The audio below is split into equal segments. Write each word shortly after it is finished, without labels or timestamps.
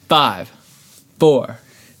5, 4,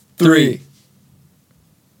 3.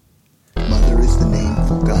 Mother is the name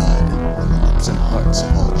for God on the lips and hearts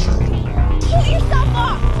of all children. Pull yourself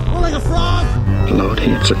off! More like a frog! Lord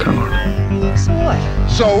hates a coward. So what?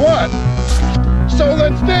 So what? So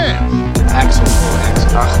let's dance! Axel.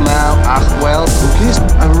 Ach nou, ach wel. Cookies?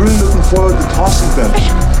 I'm really looking forward to tossing them. I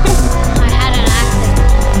had an accident.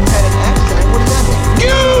 Had an accident? What does that mean?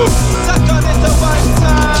 You! Suck on it,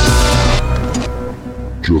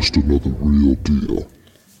 Just another real deal.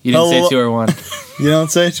 You didn't say 2 or 1. You don't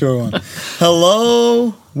say 2 or 1.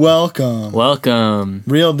 Hello, welcome. Welcome.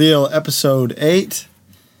 Real Deal, episode 8.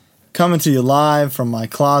 Coming to you live from my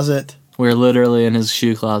closet. We're literally in his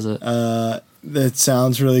shoe closet. It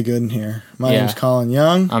sounds really good in here. My Yeah. name's Colin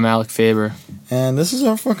Young. I'm Alec Faber. And this is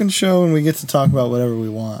our fucking show, and we get to talk about whatever we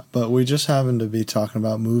want. But we just happen to be talking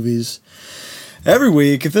about movies every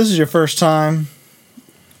week. If this is your first time,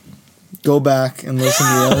 go back and listen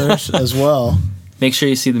to the others as well. Make sure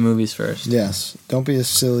you see the movies first. Yes, don't be a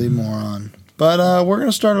silly moron. But we're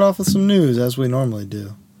gonna start it off with some news as we normally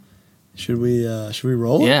do. Should we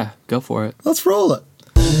roll it? Yeah, go for it. Let's roll it.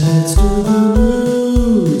 Let's do the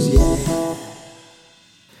news, yeah.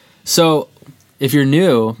 So, if you're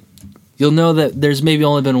new, you'll know that there's maybe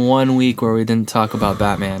only been 1 week where we didn't talk about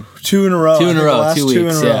Batman. 2 in a row. 2 in a row. Last 2 2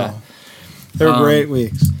 weeks. in a row. Yeah. They were great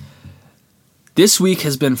weeks. This week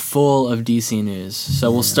has been full of DC news. So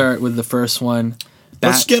we'll start with the first one.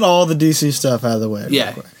 Let's get all the DC stuff out of the way.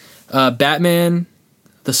 Yeah. Real quick. Batman,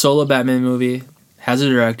 the solo Batman movie, has a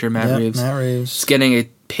director, Matt Reeves. Matt Reeves. It's getting a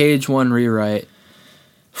page 1 rewrite.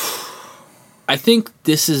 I think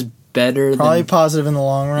this is better Probably than... positive in the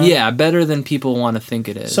long run. Yeah, better than people want to think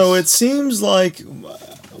it is. So it seems like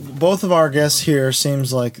both of our guests here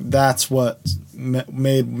seems like that's what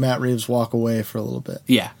made Matt Reeves walk away for a little bit.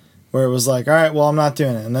 Yeah. Where it was like, all right, well, I'm not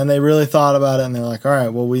doing it. And then they really thought about it, and they're like, all right,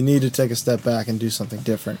 well, we need to take a step back and do something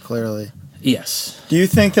different, clearly. Yes. Do you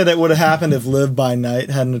think that it would have happened if Live by Night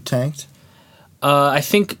hadn't have tanked? I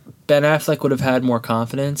think Ben Affleck would have had more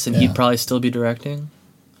confidence, and he'd probably still be directing.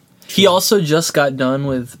 He also just got done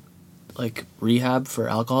with, like, rehab for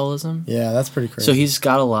alcoholism. Yeah, that's pretty crazy. So he's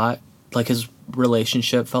got a lot. Like, his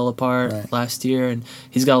relationship fell apart last year, and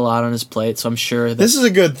he's got a lot on his plate, so I'm sure that... This is a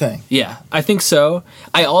good thing. Yeah, I think so.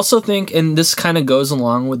 I also think, and this kind of goes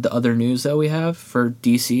along with the other news that we have for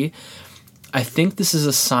DC, I think this is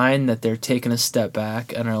a sign that they're taking a step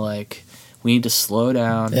back and are like, we need to slow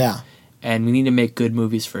down. Yeah. And we need to make good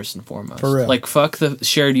movies first and foremost. For real. Like, fuck the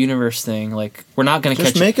shared universe thing. Like, we're not going to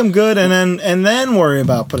catch... Just make them good and then worry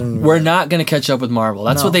about putting them... We're not going to catch up with Marvel.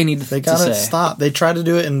 That's what they need to say. They gotta stop. They try to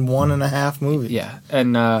do it in 1.5 movies. Yeah.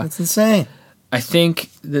 And it's insane. I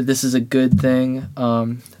think that this is a good thing.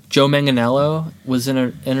 Joe Manganiello was in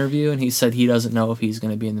an interview, and he said he doesn't know if he's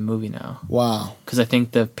going to be in the movie now. Wow. Because I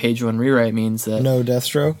think the page 1 rewrite means that... No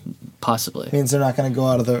Deathstroke? Possibly. Means they're not going to go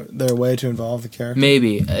out of their way to involve the character?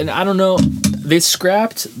 Maybe. And I don't know. They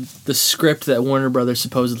scrapped the script that Warner Brothers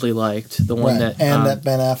supposedly liked. The one that... And that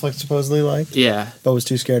Ben Affleck supposedly liked? Yeah. But was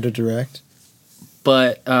too scared to direct?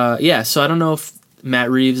 But, yeah, so I don't know if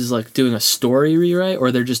Matt Reeves is, like, doing a story rewrite,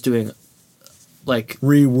 or they're just doing, like...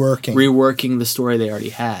 Reworking the story they already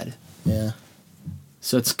had. Yeah.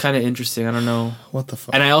 So it's kind of interesting. I don't know. What the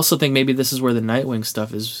fuck? And I also think maybe this is where the Nightwing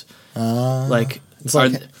stuff is. It's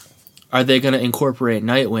are they going to incorporate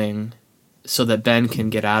Nightwing so that Ben can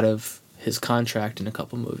get out of his contract in a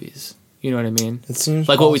couple movies? You know what I mean? It seems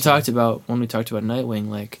like possible. what we talked about when we talked about Nightwing.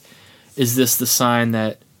 Like, is this the sign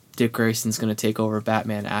that Dick Grayson's going to take over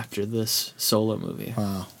Batman after this solo movie?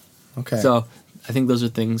 Wow. Okay. So I think those are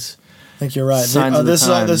things. I think you're right. Signs of the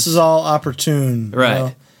times. This is all opportune. Right.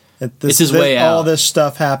 You know? It's his way out. All this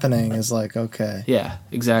stuff happening is like, okay. Yeah,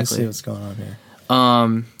 exactly. Let's see what's going on here.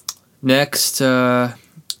 Next,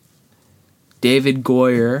 David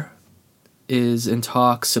Goyer is in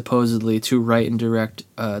talks supposedly to write and direct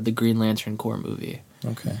the Green Lantern Corps movie.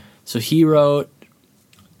 Okay. So he wrote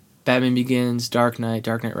Batman Begins, Dark Knight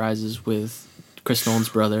Rises with Chris Nolan's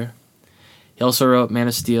brother. He also wrote Man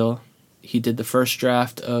of Steel. He did the first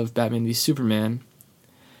draft of Batman v Superman.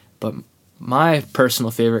 But my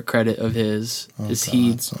personal favorite credit of his is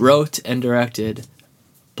he wrote and directed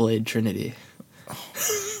Blade Trinity.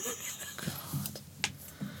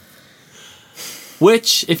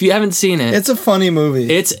 Which, if you haven't seen it... It's a funny movie.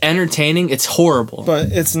 It's entertaining. It's horrible.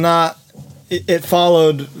 But it's not... It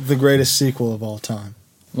followed the greatest sequel of all time.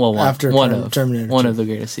 Well, Terminator 2. One of the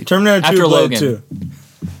greatest sequels. Terminator 2, after Blade Logan. 2.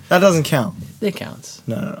 That doesn't count. It counts.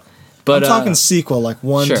 No. But, I'm talking sequel, like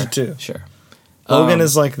 1 to 2. Sure. Logan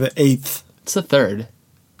is like the 8th. It's the 3rd.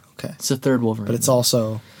 Okay. It's the 3rd Wolverine. But it's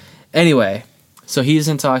also... Anyway, so he's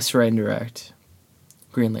in talks to write and direct.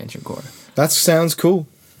 Green Lantern Corps. That sounds cool.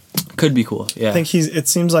 Could be cool. Yeah. I think it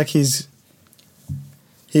seems like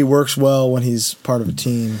he works well when he's part of a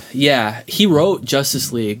team. Yeah, he wrote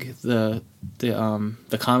Justice League, the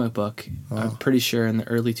comic book. Wow. I'm pretty sure in the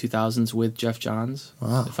early 2000s with Jeff Johns.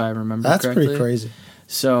 Wow. If I remember That's correctly. pretty crazy.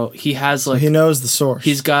 So he has So he knows the source.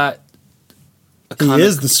 he's got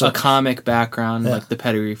is the source. a comic background, Yeah. like the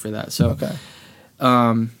pedigree for that. So Okay.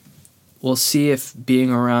 we'll see if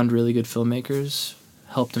being around really good filmmakers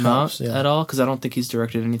helped him Helps, out yeah. at all, because I don't think he's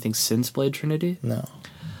directed anything since Blade Trinity. No.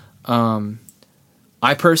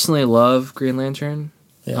 I personally love Green Lantern.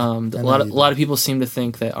 Yeah. A lot of people seem to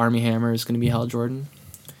think that Armie Hammer is going to be Hal Jordan,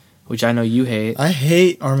 which I know you hate. I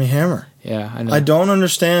hate Armie Hammer. Yeah, I know. I don't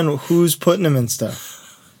understand who's putting him in stuff.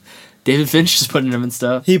 David Finch is putting him in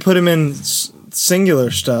stuff. He put him in singular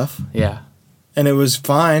stuff, Yeah. and it was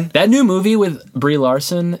fine. That new movie with Brie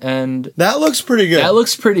Larson That looks pretty good. that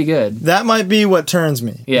looks pretty good. That might be what turns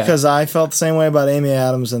me. Yeah. Because I felt the same way about Amy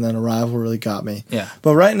Adams, and then Arrival really got me. Yeah.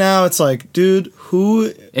 But right now, it's like, dude,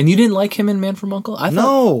 who... And you didn't like him in Man from U.N.C.L.E.? I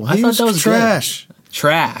No, thought he was that was trash. Good.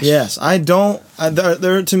 Trash. Yes, I don't...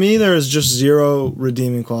 to me, there is just zero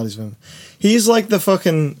redeeming qualities of him. He's like the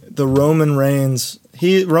Roman Reigns...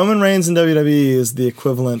 Roman Reigns in WWE is the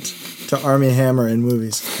equivalent to Armie Hammer in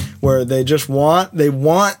movies, where they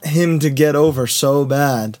want him to get over so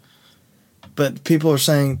bad, but people are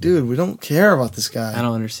saying, dude, we don't care about this guy. I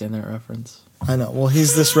don't understand that reference. I know. Well,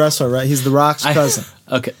 he's this wrestler, right? He's The Rock's cousin.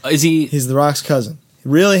 Okay. Is he He's The Rock's cousin.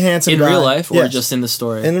 Really handsome in guy. real life or Yes. just in the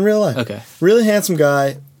story? In real life. Okay. Really handsome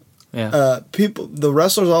guy. Yeah. The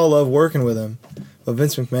wrestlers all love working with him, but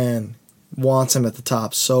Vince McMahon wants him at the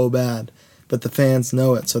top so bad, but the fans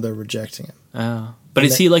know it, so they're rejecting him. Oh. But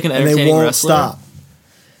And is he like an and entertaining they won't wrestler? stop.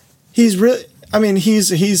 He's really... I mean,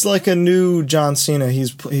 he's like a new John Cena. He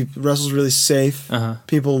wrestles really safe. Uh-huh.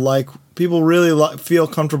 People really feel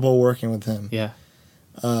comfortable working with him. Yeah.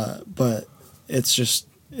 But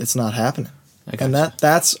it's not happening. I got And you.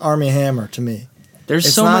 that's Armie Hammer to me. There's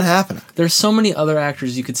It's so not many, happening. There's so many other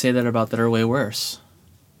actors you could say that about that are way worse.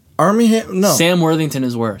 Armie Hammer, no. Sam Worthington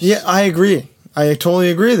is worse. Yeah, I agree. I totally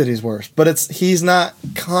agree that he's worse. But he's not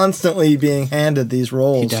constantly being handed these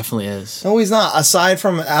roles. He definitely is. No, he's not. Aside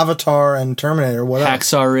from Avatar and Terminator, whatever.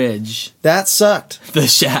 Hacksaw Ridge. That sucked. The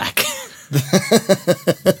Shack.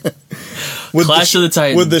 Would Clash of the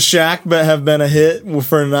Titans. Would the Shack have been a hit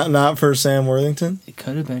for not for Sam Worthington? It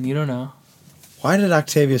could have been. You don't know. Why did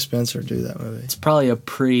Octavia Spencer do that movie? It's probably a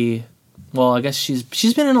Well, I guess she's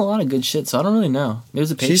been in a lot of good shit, so I don't really know. It was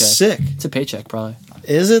a paycheck. She's sick. It's a paycheck, probably.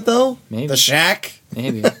 Is it though? Maybe. The Shack?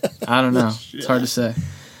 Maybe. I don't know. It's hard to say.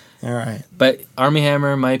 All right. But Armie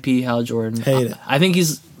Hammer might be Hal Jordan. Hate it. I think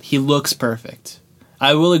he looks perfect.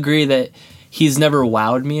 I will agree that he's never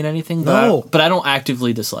wowed me in anything, but, No. but I don't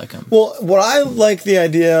actively dislike him. Well, what I like the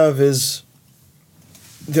idea of is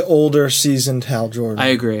the older, seasoned Hal Jordan. I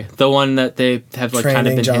agree. The one that they have like kind of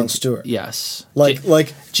Training been Jon Stewart. Yes.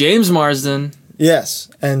 like James Marsden, yes,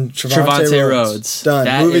 and Trevante Trevante Rhodes. Done.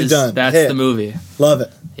 That Movie is- done. That's Hit. the movie. Love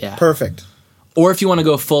it. Yeah. Perfect. Or if you want to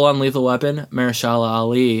go full on Lethal Weapon, Mahershala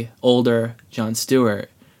Ali, older Jon Stewart,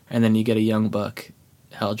 and then you get a young buck,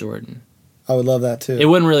 Hal Jordan. I would love that too. It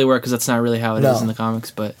wouldn't really work because that's not really how it is No. in the comics,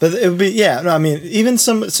 but But it would be, yeah. No, I mean, even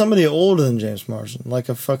somebody older than James Marsden, like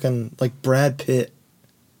like Brad Pitt.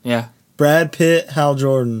 yeah, Brad Pitt, Hal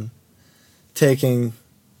Jordan, taking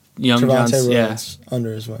young Jon. Trevante Yeah, Rhodes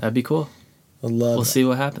under his wing. that'd be cool. Would love. We'll that. see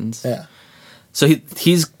what happens. Yeah. So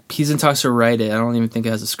he's in talks to write it. I don't even think it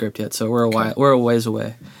has a script yet, so we're a ways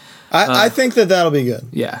away. I think that'll be good.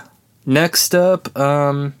 Yeah. Next up,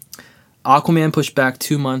 Aquaman pushed back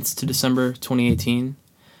 2 months to December 2018.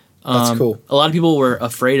 That's cool. A lot of people were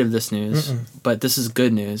afraid of this news, but this is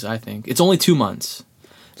good news, I think. It's only 2 months.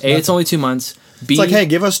 It's only 2 months. B, It's like, hey,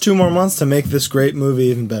 give us 2 more months to make this great movie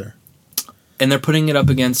even better. and they're putting it up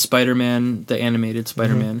against Spider-Man, the animated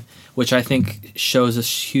Spider-Man, which I think shows a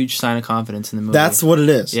huge sign of confidence in the movie. That's what it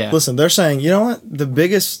is. Yeah. Listen, they're saying, you know what? The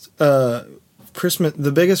biggest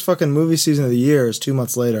fucking movie season of the year is 2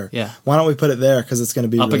 months later. Yeah. Why don't we put it there? Because it's going to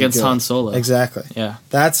be up really against good. Han Solo. Exactly. Yeah.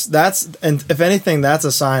 That's and if anything, that's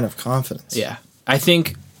a sign of confidence. Yeah. I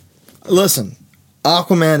think. Listen,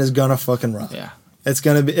 Aquaman is gonna fucking rock. Yeah. It's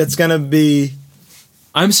gonna be.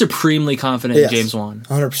 I'm supremely confident Yes, in James Wan.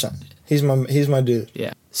 100%. He's my dude.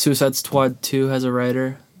 Yeah. Suicide Squad 2 has a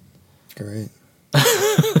writer. Great.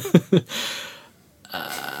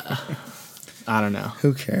 I don't know.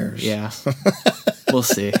 Who cares? Yeah. We'll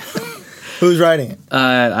see. Who's writing it?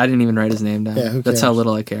 I didn't even write his name down. Yeah, who That's how cares?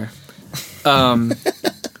 little I care.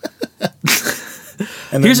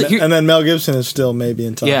 And then Mel Gibson is still maybe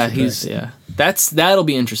in talks. Yeah, with Greg. that'll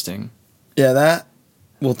be interesting. Yeah,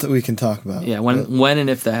 we can talk about. Yeah, when and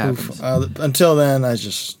if that happens. Until then, I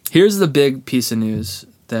just... Here's the big piece of news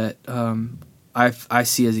that I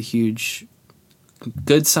see as a huge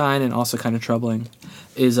good sign and also kind of troubling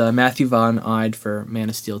is Matthew Vaughn eyed for Man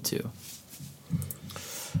of Steel 2.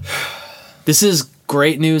 This is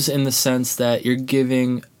great news in the sense that you're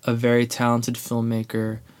giving a very talented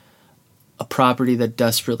filmmaker a property that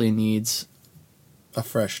desperately needs a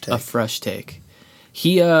fresh take.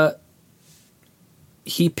 He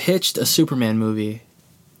pitched a Superman movie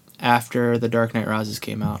after The Dark Knight Rises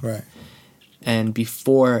came out. Right. And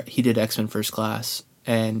before he did X-Men First Class.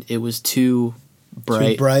 And it was too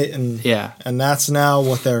bright. And yeah. And that's now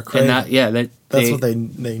what they're craving. That's what they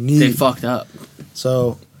need. They fucked up.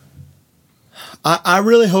 So I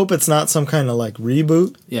really hope it's not some kind of like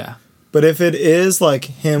reboot. Yeah. But if it is like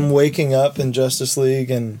him waking up in Justice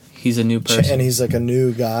League and he's a new person. And he's like a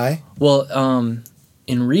new guy. Well,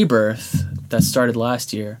 in Rebirth that started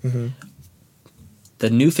last year, the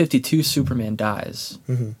New 52 Superman dies.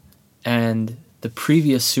 And the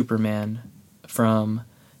previous Superman from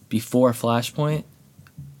before Flashpoint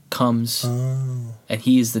comes and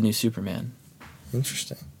he's the new Superman.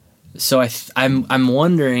 Interesting. So I'm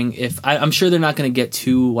wondering if I'm sure they're not going to get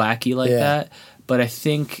too wacky like that, but I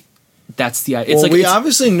think that's the idea. We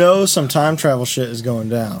obviously know some time travel shit is going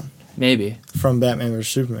down. Maybe from Batman vs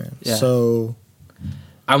Superman. Yeah. So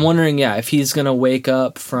I'm wondering, if he's going to wake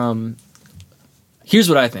up from. Here's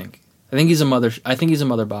what I think. I think he's a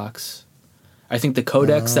mother box. I think the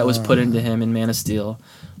codex that was put into him in Man of Steel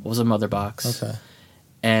was a mother box. Okay.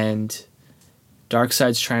 And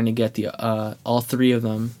Darkseid's trying to get the all three of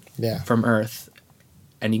them from Earth,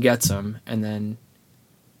 and he gets them, and then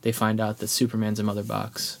they find out that Superman's a mother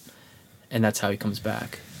box, and that's how he comes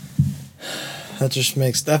back.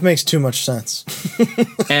 That makes too much sense.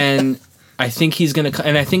 And I think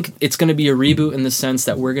I think it's gonna be a reboot in the sense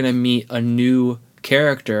that we're gonna meet a new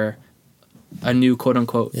character, a new quote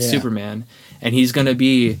unquote Superman, and he's gonna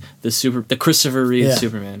be the Christopher Reeve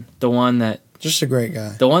Superman, the one that just a great guy,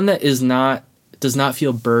 the one that does not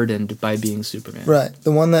feel burdened by being Superman, right?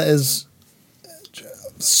 The one that is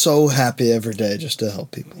so happy every day just to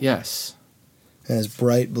help people. Yes, and his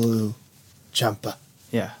bright blue jumper.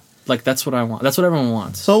 Yeah, like that's what I want. That's what everyone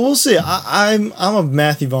wants. So we'll see. I'm a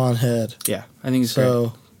Matthew Vaughn head. Yeah, I think he's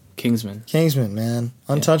great. Kingsman, man,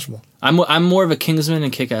 untouchable. Yeah. I'm more of a Kingsman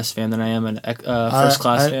and Kick-Ass fan than I am an First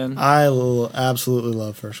Class fan. I absolutely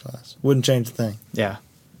love First Class. Wouldn't change a thing. Yeah,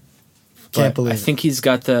 can't believe. I think he's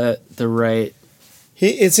got the right.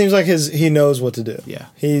 It seems like he knows what to do. Yeah.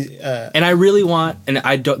 And I really want, and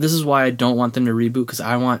I don't. This is why I don't want them to reboot, because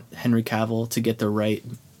I want Henry Cavill to get the right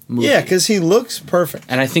movie. Yeah, because he looks perfect,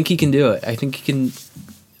 and I think he can do it. I think he can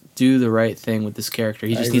do the right thing with this character.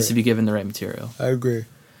 He just needs to be given the right material. I agree.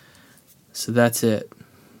 So that's it.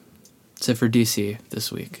 That's it for DC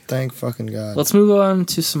this week. Thank fucking God. Let's move on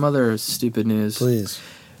to some other stupid news. Please.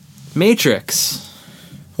 Matrix.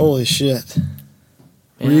 Holy shit.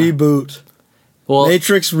 Yeah. Reboot. Well,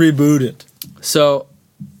 Matrix rebooted. So,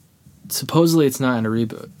 supposedly it's not in a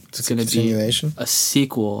reboot. It's going to be a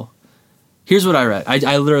sequel. Here's what I read.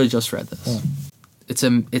 I literally just read this.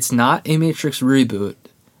 It's not a Matrix reboot,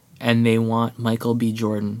 and they want Michael B.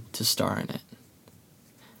 Jordan to star in it.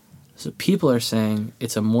 So people are saying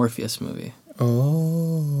it's a Morpheus movie.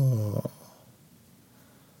 Oh.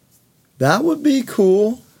 That would be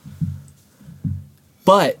cool.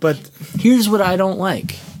 But here's what I don't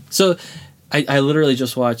like. So I literally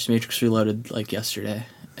just watched Matrix Reloaded like yesterday,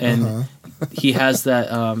 and he has that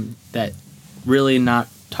that really not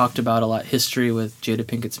talked about a lot history with Jada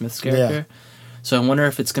Pinkett Smith's character. Yeah. So I wonder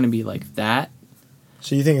if it's going to be like that.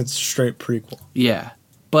 So you think it's a straight prequel? Yeah.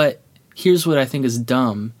 But here's what I think is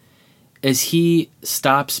dumb is he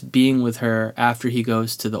stops being with her after he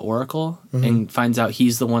goes to the Oracle and finds out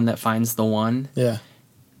he's the one that finds the one. Yeah.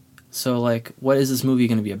 So like what is this movie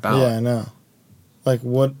going to be about? Yeah, I know. Like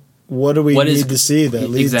what do we need to see that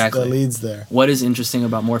leads there? What is interesting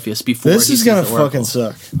about Morpheus before this is going to fucking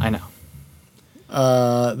suck. I know.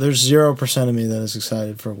 There's 0% of me that is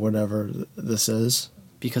excited for whatever this is.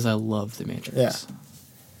 Because I love The Matrix. Yeah.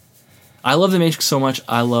 I love The Matrix so much,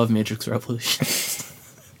 I love Matrix Revolution.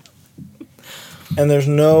 And there's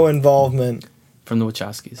no involvement from the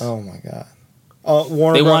Wachowskis. Oh my God.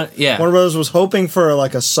 Warner Brothers was hoping for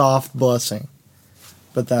like a soft blessing.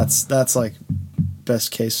 But that's like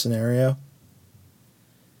best case scenario.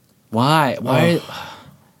 Why?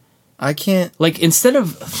 I can't, like, instead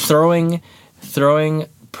of throwing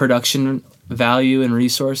production value and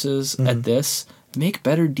resources at this, make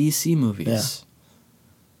better DC movies. Yeah.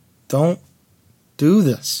 Don't do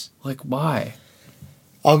this. Like, why?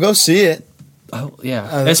 I'll go see it. Oh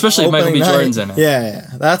yeah, especially if Michael B. Jordan's in it. Yeah,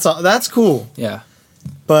 that's cool. Yeah.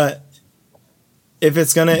 But if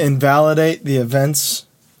it's gonna invalidate the events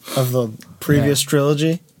of the previous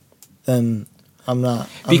trilogy, then I'm not.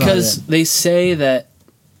 Because they say that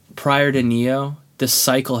prior to Neo, this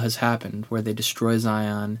cycle has happened where they destroy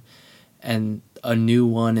Zion, and a new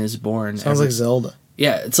one is born. Sounds like Zelda.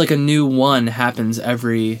 Yeah, it's like a new one happens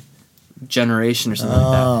every generation or something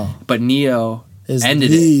like that. But Neo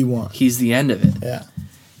ended it. One. He's the end of it. Yeah.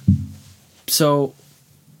 So,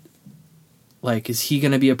 like, is he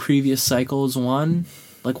going to be a previous cycle's one?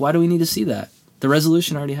 Like, why do we need to see that? The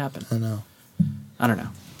resolution already happened. I know. I don't know.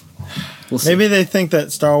 We'll see. Maybe they think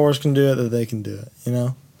that Star Wars can do it, that they can do it, you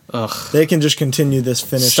know? Ugh. They can just continue this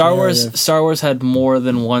finished narrative. Star Wars had more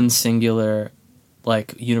than one singular,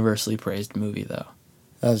 like, universally praised movie, though.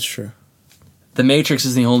 That's true. The Matrix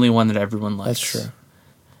is the only one that everyone likes. That's true.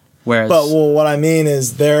 Whereas, But what I mean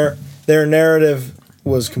is their narrative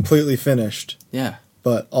was completely finished. Yeah.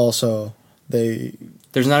 But also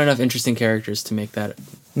there's not enough interesting characters to make that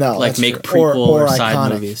that's make true. prequel or side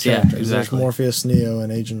iconic movies. characters. Yeah, exactly. There's Morpheus, Neo,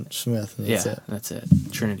 and Agent Smith. And that's it. That's it.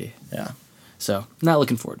 Trinity. Yeah. So, not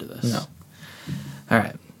looking forward to this. No. All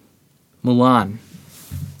right. Mulan.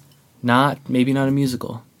 Maybe not a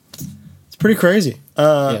musical. It's pretty crazy.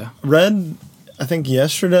 Yeah. Read, I think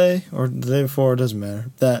yesterday or the day before, it doesn't matter,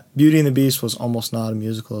 that Beauty and the Beast was almost not a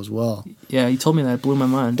musical as well. Yeah, you told me that. It blew my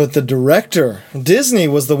mind. But the director, Disney,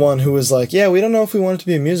 was the one who was like, yeah, we don't know if we want it to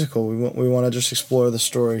be a musical. We want to just explore the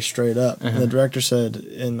story straight up. And the director said,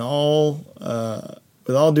 with all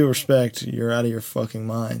due respect, you're out of your fucking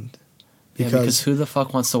mind. Because who the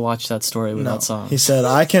fuck wants to watch that story without songs? He said,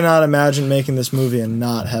 I cannot imagine making this movie and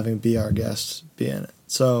not having Be Our Guest be in it.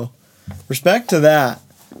 So, respect to that.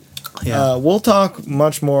 Yeah. We'll talk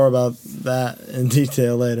much more about that in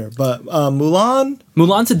detail later. But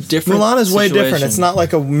Mulan's a different Mulan is way situation. different. It's not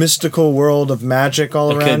like a mystical world of magic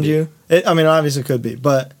all around you. Obviously it could be.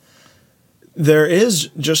 But there is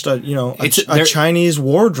just a Chinese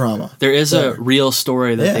war drama. There is a real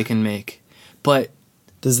story that they can make. But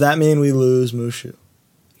does that mean we lose Mushu?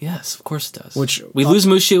 Yes, of course it does. We lose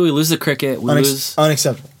Mushu, we lose the cricket, we lose...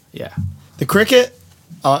 Unacceptable. Yeah. The cricket,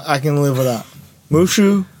 I can live without.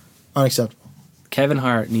 Mushu, unacceptable. Kevin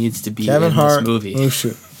Hart needs to be in this movie.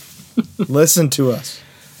 Mushu. Listen to us.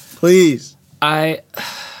 Please.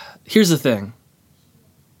 Here's the thing.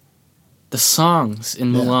 The songs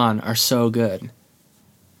in Mulan are so good.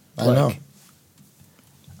 I know.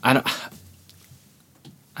 I don't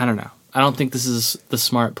know. I don't think this is the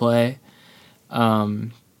smart play.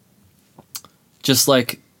 Just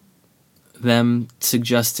like them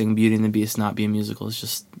suggesting Beauty and the Beast not be a musical is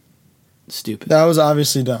just stupid. That was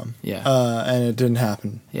obviously dumb. Yeah. And it didn't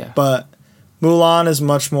happen. Yeah. But Mulan is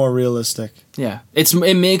much more realistic. Yeah.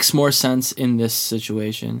 It makes more sense in this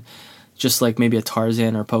situation. Just like maybe a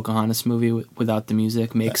Tarzan or Pocahontas movie without the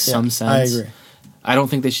music makes some sense. I agree. I don't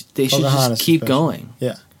think they should just keep going.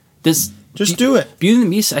 Yeah. Just do it. Beauty and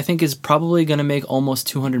the Beast, I think, is probably going to make almost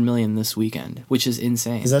 $200 million this weekend, which is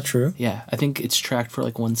insane. Is that true? Yeah, I think it's tracked for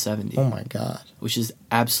like 170. Oh my god, which is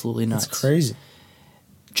absolutely nuts. That's crazy.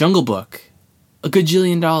 Jungle Book, $1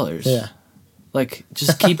 gajillion. Yeah, like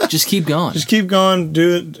just keep going. Just keep going.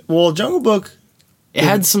 Do it. Well, Jungle Book. It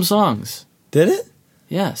had some songs. Did it?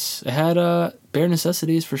 Yes, it had Bare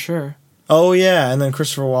Necessities for sure. Oh yeah, and then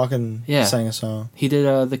Christopher Walken sang a song. He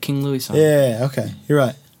did the King Louis song. Yeah, okay, you're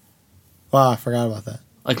right. Wow, I forgot about that.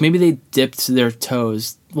 Like, maybe they dipped their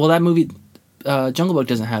toes. Well, that movie, Jungle Book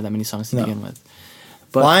doesn't have that many songs to begin with.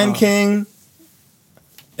 But Lion King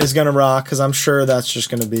is going to rock, because I'm sure that's just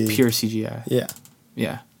going to be... pure CGI. Yeah.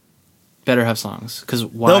 Yeah. Better have songs. Because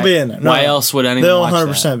they'll be in there. Why else would anyone watch that?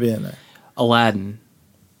 They'll 100% be in there. Aladdin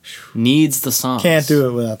needs the songs. Can't do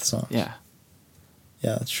it without the songs. Yeah.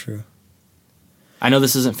 Yeah, that's true. I know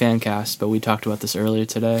this isn't fan cast, but we talked about this earlier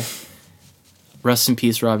today. Rest in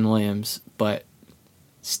peace, Robin Williams, but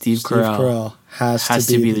Steve Carell has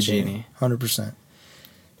to be the genie. 100%.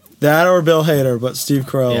 That or Bill Hader, but Steve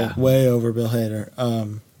Carell way over Bill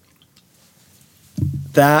Hader.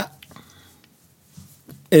 That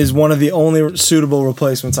is one of the only suitable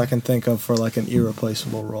replacements I can think of for like an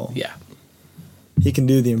irreplaceable role. Yeah. He can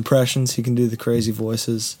do the impressions. He can do the crazy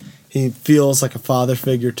voices. He feels like a father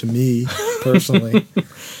figure to me, personally.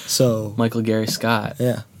 So Michael Gary Scott.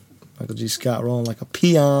 Yeah. Michael G. Scott rolling like a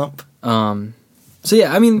peomp. So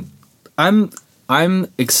yeah, I mean, I'm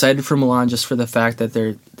excited for Mulan just for the fact that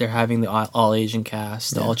they're having the all Asian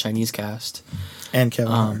cast, the all Chinese cast, and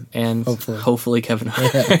Kevin Hart, and hopefully Kevin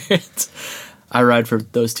Hart. Yeah. I ride for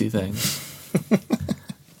those two things.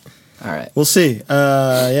 All right, we'll see.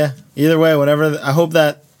 Yeah. Either way, whatever. I hope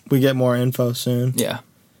that we get more info soon. Yeah.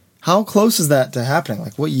 How close is that to happening?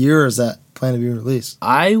 Like, what year is that planned to be released?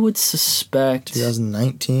 I would suspect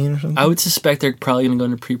 2019 or something? I would suspect they're probably going to go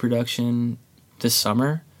into pre-production this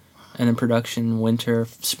summer and in production winter,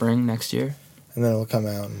 spring next year. And then it'll come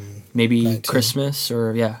out in Maybe 19. Christmas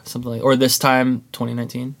or, something like... Or this time,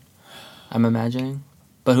 2019, I'm imagining.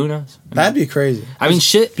 But who knows? That'd be crazy. I mean,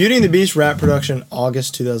 shit. Beauty and the Beast wrap production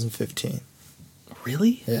August 2015.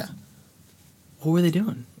 Really? Yeah. What were they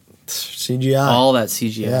doing? CGI. All that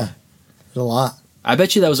CGI. Yeah. There's a lot. I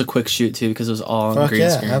bet you that was a quick shoot, too, because it was all on Fuck green yeah,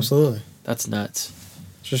 screen. absolutely. That's nuts.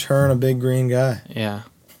 It's just her and a big green guy. Yeah.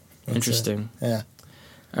 That's Interesting. it. Yeah.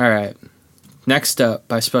 All right. Next up,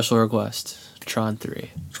 by special request, Tron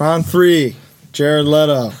 3. Tron 3. Jared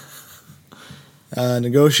Leto.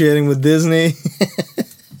 Negotiating with Disney.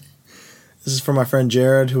 This is for my friend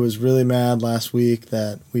Jared, who was really mad last week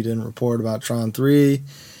that we didn't report about Tron 3.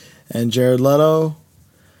 And Jared Leto,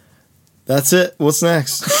 that's it. What's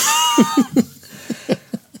next?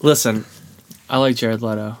 Listen, I like Jared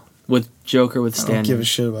Leto. With Joker I withstanding. don't give a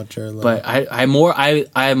shit about Jared Leto. But I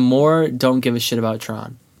more don't give a shit about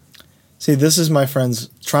Tron. See, this is my friend's...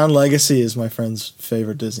 Tron Legacy is my friend's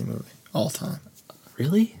favorite Disney movie. All time.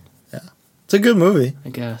 Really? It's a good movie. I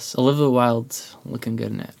guess. Olivia Wilde's looking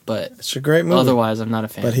good in it, but It's a great movie. otherwise I'm not a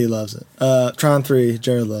fan. But he loves it. Tron 3,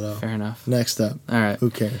 Jared Leto. Fair enough. Next up. All right. Who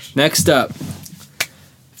cares? Next up,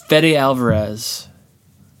 Fede Alvarez,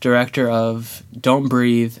 director of Don't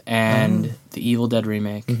Breathe and the Evil Dead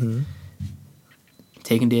remake,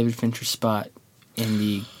 taking David Fincher's spot in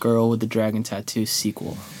the Girl with the Dragon Tattoo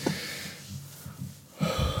sequel.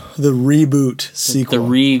 The reboot sequel.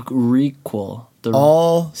 The requel. The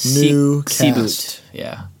All new cast. Seaboot.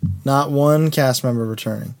 Yeah. Not one cast member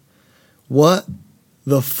returning. What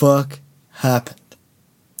the fuck happened?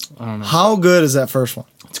 I don't know. How good is that first one?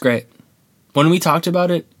 It's great. When we talked about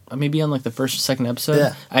it, maybe on like the first or second episode,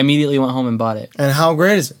 Yeah. I immediately went home and bought it. And how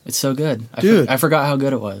great is it? It's so good. Dude. I forgot how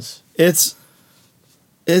good it was. It's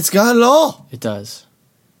got it all. It does.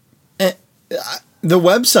 The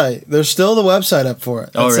website, there's still the website up for it.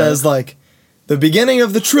 It Oh, really? says like the beginning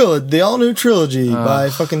of the trilogy, the all new trilogy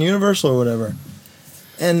by fucking Universal or whatever.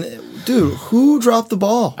 And dude, who dropped the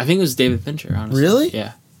ball? I think it was David Fincher, honestly. Really?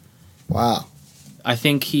 Yeah. Wow. I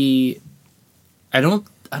think I don't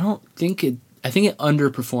think it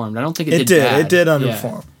underperformed. I don't think it did bad. It did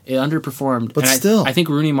underperform. Yeah. It underperformed. But and still. I think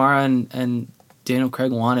Rooney Mara and Daniel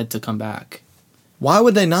Craig wanted to come back. Why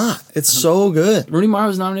would they not? It's so good. Rooney Mara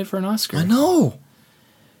was nominated for an Oscar. I know.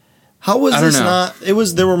 How was I don't this know.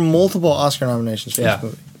 not? There were multiple Oscar nominations for this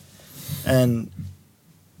movie. And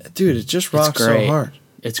dude, it just rocks so great. hard.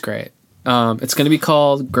 It's great. It's going to be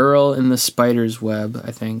called Girl in the Spider's Web,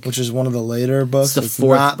 I think. Which is one of the later books. It's the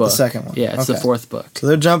fourth not book. the second one. Yeah, it's the Okay. fourth book. So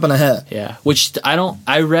they're jumping ahead. Yeah, which I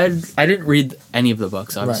didn't read any of the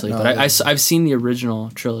books, obviously, Right, no, but I I've seen the original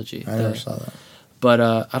trilogy. I never saw that. But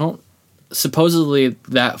I don't. Supposedly,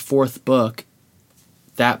 that fourth book,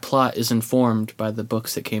 that plot is informed by the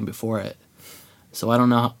books that came before it. So I don't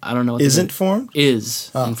know. What Isn't formed? Is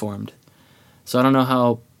Oh. informed. So I don't know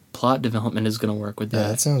how plot development is going to work with Yeah, that.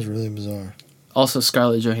 that sounds really bizarre. Also,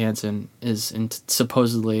 Scarlett Johansson is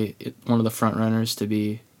supposedly one of the front runners to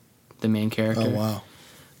be the main character. Oh wow.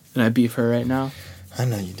 And I beef her right now. I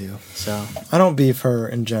know you do. So I don't beef her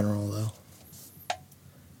in general though.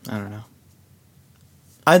 I don't know.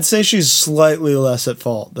 I'd say she's slightly less at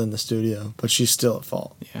fault than the studio, but she's still at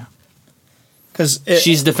fault. Yeah. Because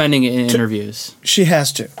She's defending it in interviews. she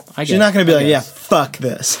has to. I She's guess. not going to be I like, yeah, guess. fuck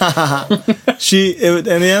this. At the end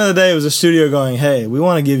of the day, it was a studio going, hey, we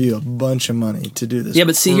want to give you a bunch of money to do this. Yeah,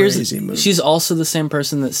 but see, crazy movie. she's also the same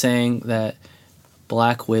person that's saying that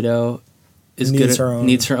Black Widow is Needs good. her own.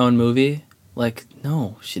 Needs her own movie. Like,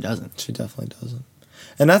 no, she doesn't. She definitely doesn't.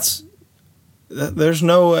 And there's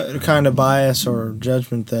no kind of bias or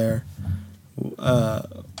judgment there.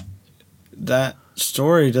 That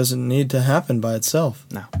story doesn't need to happen by itself.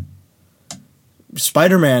 No.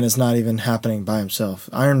 Spider-Man is not even happening by himself.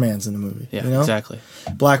 Iron Man's in the movie. Yeah, you know? exactly.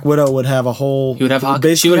 Black Widow would have a whole. He would have Hawkeye.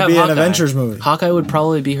 basically She would have be Hawkeye. an Avengers movie. Hawkeye would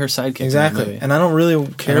probably be her sidekick. Exactly. In that movie. And I don't really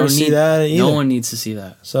care to see that either. No one needs to see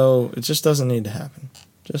that. So it just doesn't need to happen.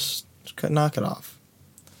 Just knock it off.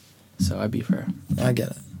 So I beef her. I get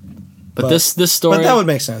it. But this story. But that would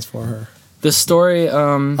make sense for her. This story.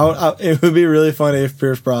 It would be really funny if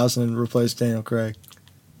Pierce Brosnan replaced Daniel Craig.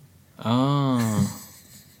 Oh.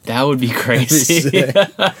 That would be crazy. sick.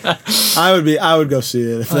 I would go see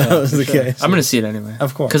it if that was the case. I'm gonna see it anyway.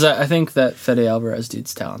 Of course. Because I think that Fede Alvarez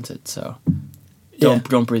dude's talented. So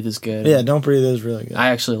Don't Breathe is good. Yeah, Don't Breathe is really good. I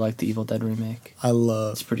actually like the Evil Dead remake. I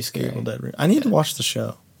love It's pretty scary. Evil Dead. I need to watch the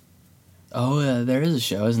show. Oh, there is a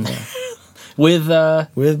show, isn't there? with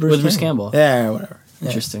Bruce Campbell. Yeah, whatever. Yeah.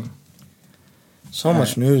 Interesting. So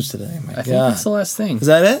much news today. My I God. think that's the last thing. Is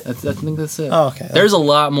that it? I think that's it. Oh, okay. There's a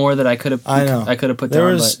lot more that I could have. I know. I could have put There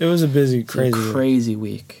down. was. But It was a busy, it's crazy, crazy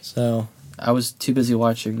week. So I was too busy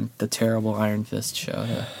watching the terrible Iron Fist show.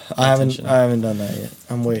 I haven't done that yet.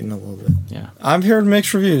 I'm waiting a little bit. Yeah. I've heard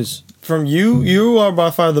mixed reviews from you. You are by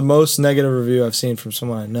far the most negative review I've seen from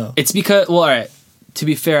someone I know. It's because, well, all right. To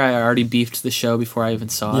be fair, I already beefed the show before I even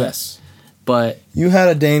saw it. Yes. But You had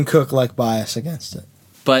a Dane Cook-like bias against it.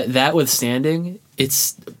 But that withstanding,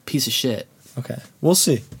 it's a piece of shit. Okay. We'll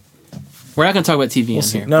see. We're not going to talk about TV We'll in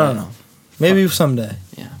see. here. No. Maybe someday.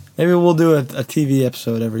 Yeah. Maybe we'll do a TV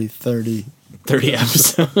episode every 30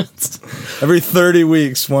 episodes. Every 30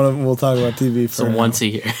 weeks, one of them we'll talk about TV for So once a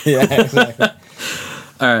year. Yeah, exactly.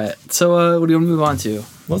 All right. So what do you want to move on to?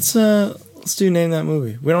 Let's do Name That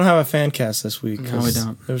Movie. We don't have a fan cast this week. No, we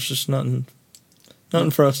don't. There's just nothing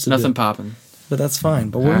for us to do. Nothing popping. But that's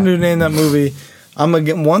fine. But we're going to do Name That Movie. I'm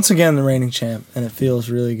once again the reigning champ, and it feels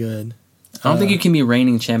really good. I don't think you can be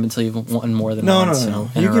reigning champ until you've won more than once. No.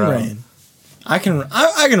 You can reign. I can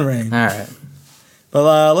reign. All right.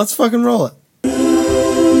 But let's fucking roll it.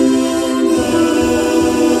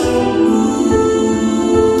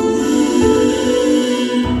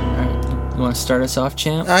 You want to start us off,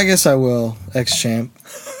 champ? I guess I will, ex-champ.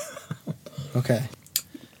 Okay.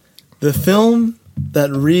 The film that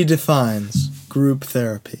redefines group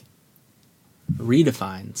therapy.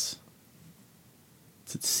 Redefines.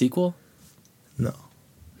 Is it a sequel? No.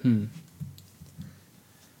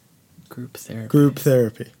 Group therapy. Group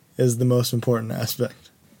therapy is the most important aspect.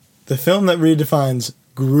 The film that redefines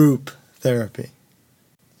group therapy.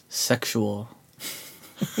 Sexual.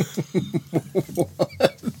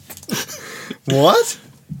 What?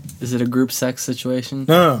 Is it a group sex situation?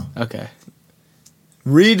 No. Okay.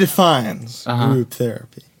 Redefines group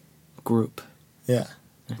therapy. Group. Yeah.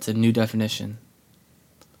 It's a new definition.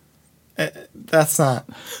 That's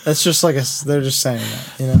just like they're just saying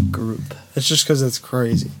that, you know? Group. It's just because it's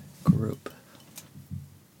crazy. Group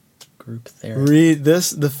therapy.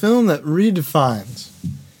 The film that redefines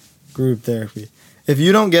group therapy. If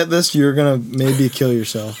you don't get this, you're gonna maybe kill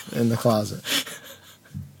yourself in the closet.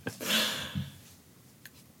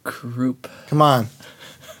 Group. Come on,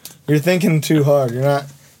 you're thinking too hard. You're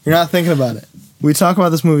not thinking about it. We talk about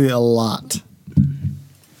this movie a lot.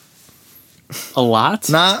 A lot?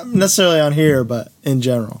 Not necessarily on here, but in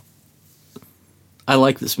general. I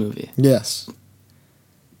like this movie. Yes.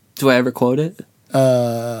 Do I ever quote it?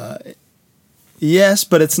 Yes,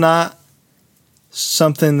 but it's not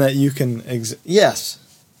something that you can... Yes.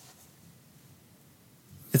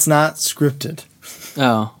 It's not scripted.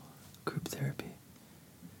 Oh. Group therapy.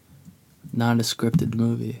 Not a scripted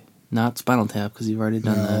movie. Not Spinal Tap, because you've already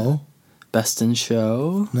done that. Best in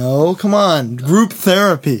Show. No, come on. Group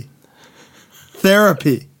therapy.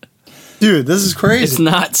 Therapy. Dude, this is crazy. It's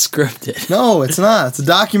not scripted. No, it's not. It's a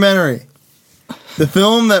documentary. The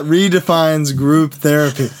film that redefines group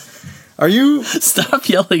therapy. Are you... Stop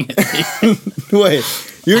yelling at me. Wait,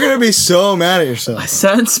 you're going to be so mad at yourself. I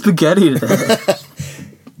sat in spaghetti today.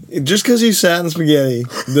 Just because you sat in spaghetti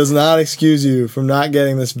does not excuse you from not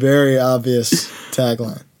getting this very obvious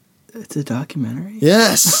tagline. It's a documentary?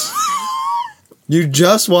 Yes. You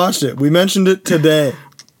just watched it. We mentioned it today.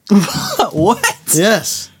 What?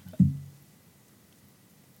 Yes.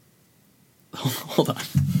 Hold on.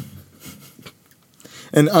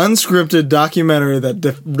 An unscripted documentary that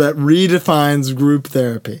redefines group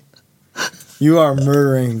therapy. You are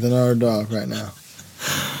murdering the Nard Dog right now.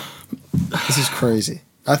 This is crazy.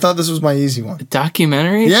 I thought this was my easy one. A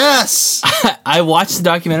documentary? Yes! I watched the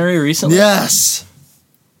documentary recently. Yes!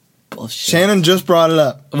 Bullshit. Shannon just brought it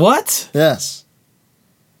up. What? Yes.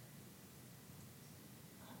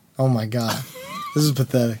 Oh my god. This is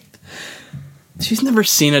pathetic. She's never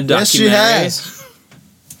seen a documentary. Yes,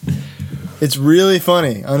 she has. It's really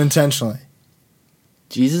funny, unintentionally.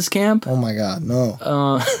 Jesus Camp? Oh my god, no.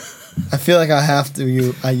 I feel like I have to.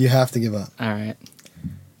 You have to give up. All right.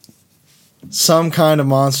 Some Kind of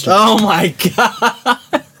Monster. Oh my god,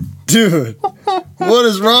 dude, what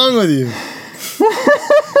is wrong with you?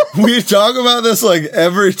 We talk about this like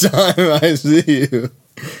every time I see you.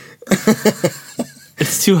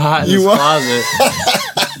 It's too hot in this closet.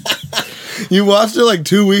 You watched it like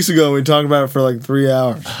 2 weeks ago and we talked about it for like 3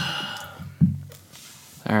 hours.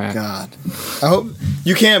 All right. God. I hope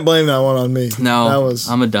you can't blame that one on me. No,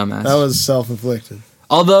 I'm a dumbass. That was self-inflicted.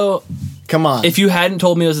 Although, come on. If you hadn't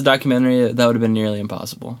told me it was a documentary, that would have been nearly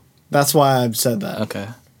impossible. That's why I've said that. Okay.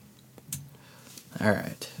 All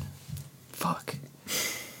right. Fuck.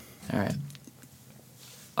 All right.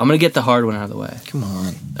 I'm going to get the hard one out of the way. Come on.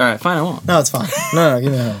 All right, fine, I won't. No, it's fine. No,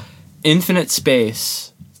 give me a hard. Infinite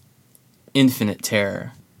space, infinite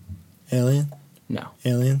terror. Alien? No.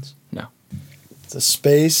 Aliens? No. It's a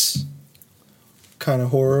space kind of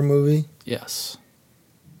horror movie. Yes.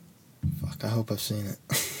 Fuck, I hope I've seen it.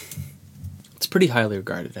 It's pretty highly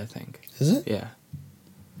regarded, I think. Is it? Yeah.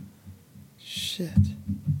 Shit.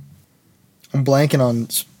 I'm blanking on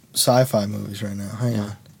sci-fi movies right now. Hang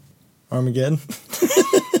on. Armageddon?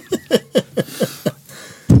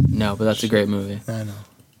 No, but that's a great movie. I know.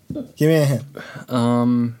 Give me a hint.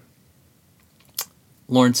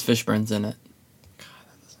 Lawrence Fishburne's in it. God,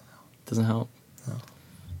 that Doesn't help? No.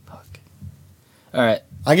 Fuck. All right.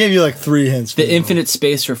 I gave you like 3 hints. The infinite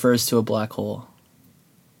space refers to a black hole.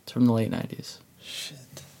 It's from the late 90s. Shit.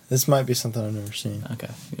 This might be something I've never seen. Okay.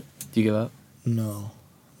 Do you give up? No.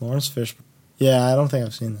 Lawrence Fishburne. Yeah, I don't think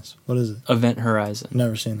I've seen this. What is it? Event Horizon.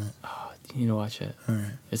 Never seen that. Oh, you need to watch it. All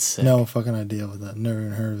right. It's sick. No fucking idea with that. Never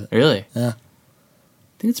even heard of it. Really? Yeah. I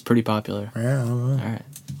think it's pretty popular. Yeah, I don't know. All right.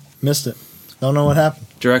 Missed it. Don't know what happened.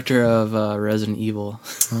 Director of Resident Evil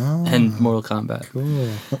Oh, and Mortal Kombat.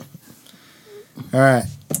 cool. All right.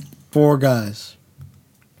 4 guys.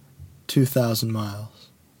 2,000 miles.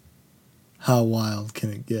 How wild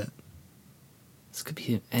can it get? This could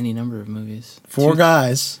be any number of movies. 4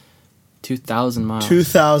 guys. 2,000 miles.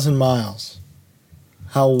 2,000 miles.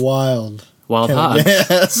 How wild. Wild can Hogs. it get?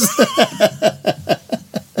 Yes.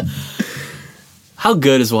 How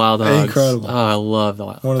good is Wild Hogs? Incredible. Oh, I love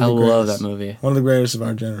that. One of the I love greatest. that movie. One of the greatest of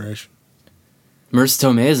our generation. Marissa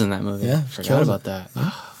Tomei is in that movie. Yeah, Forgot kills about it. that.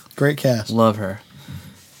 Yeah. Great cast. Love her.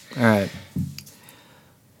 All right.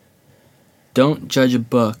 Don't judge a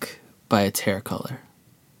book by its hair color.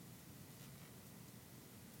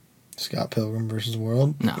 Scott Pilgrim versus the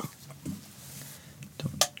World. No.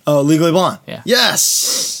 Oh, Legally Blonde. Yeah.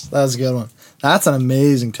 Yes! That was a good one. That's an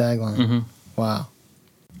amazing tagline. Mm-hmm. Wow.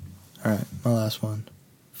 All right, my last one.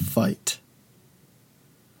 Fight.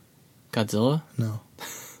 Godzilla? No.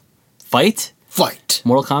 Fight? Fight.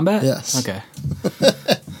 Mortal Kombat? Yes. Okay.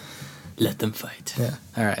 Let them fight. Yeah.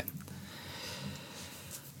 All right.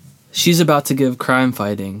 She's about to give crime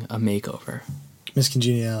fighting a makeover. Miss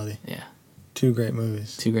Congeniality. Yeah. 2 great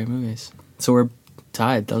movies. 2 great movies. So we're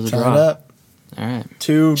tied. That was a Tied draw. up. All right.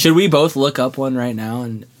 2. Should we both look up one right now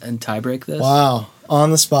and tie break this? Wow. On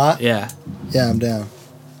the spot? Yeah. Yeah, I'm down.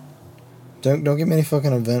 Don't give me any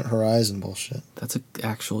fucking Event Horizon bullshit. That's an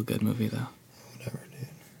actual good movie, though. Whatever, dude.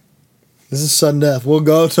 This is sudden death. We'll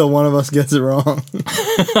go till one of us gets it wrong.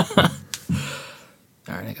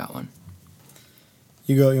 All right, I got one.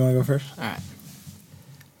 You go. You want to go first? All right.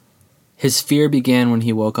 His fear began when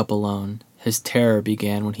he woke up alone. His terror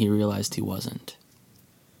began when he realized he wasn't.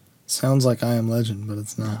 Sounds like I Am Legend, but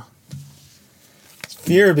it's not.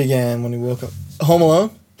 Fear began when he woke up. Home Alone?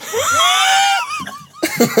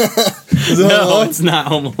 Is it Home No, Alone? it's not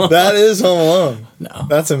Home Alone. That is Home Alone. No.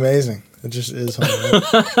 That's amazing. It just is Home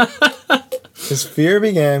Alone. His fear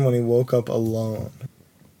began when he woke up alone.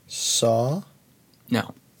 Saw?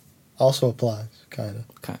 No. Also applies, kind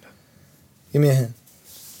of. Kind of. Give me a hint.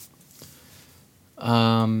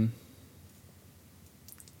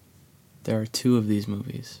 There are 2 of these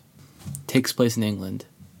movies. Takes place in England.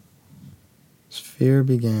 His fear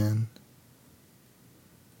began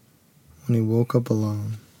when he woke up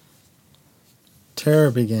alone.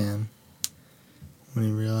 Terror began when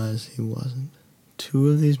he realized he wasn't. 2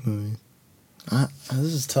 of these movies.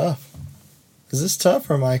 This is tough. Is this tough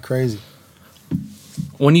or am I crazy?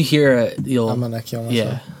 When you hear it, you'll... I'm gonna kill myself.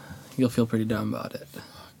 Yeah. You'll feel pretty dumb about it.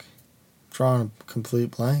 Fuck. Drawing a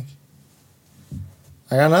complete blank.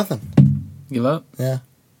 I got nothing. Give up? Yeah.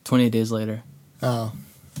 28 Days Later. Oh.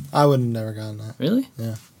 I would have never gotten that. Really?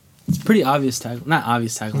 Yeah. It's a pretty obvious tagline. Not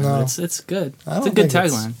obvious tagline, No. but it's good. I It's a don't good think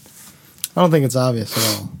it's- tagline. I don't think it's obvious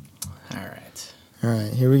at all. All right. All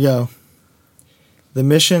right, here we go. The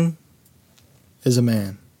mission is a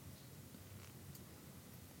man.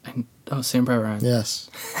 Oh, Saving Private Ryan. Yes.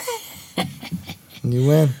 And you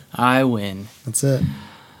win. I win. That's it.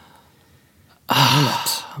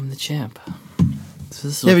 I'm the champ. So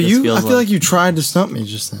this is Yeah, what but this I feels feel like you tried to stump me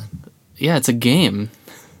just then. Yeah, it's a game.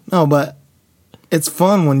 No, but it's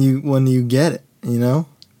fun when you get it, you know?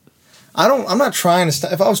 I'm not trying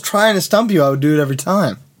to if I was trying to stump you, I would do it every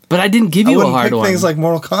time. But I didn't give I you a wouldn't hard pick one. things like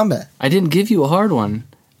Mortal Kombat. I didn't give you a hard one.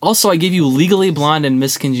 Also, I gave you Legally Blonde and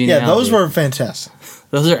Miss Congeniality. Yeah, those were fantastic.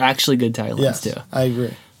 Those are actually good taglines Yes, too. I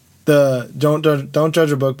agree. The don't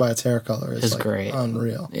judge a book by its hair color is It's like great.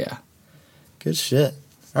 unreal. Yeah, Good shit.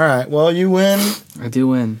 All right, well you win I do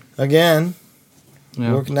win. again.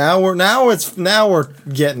 Yeah. Now we're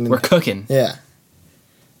getting We're cooking. yeah.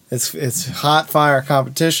 It's hot fire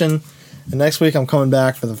competition. And next week I'm coming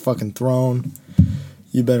back for the fucking throne.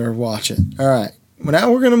 You better watch it. All right.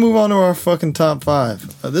 Now we're going to move on to our fucking top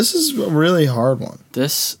 5. This is a really hard one.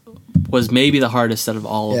 This was maybe the hardest out of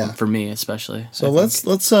all of them for me, especially. So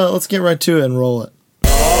let's get right to it and roll it.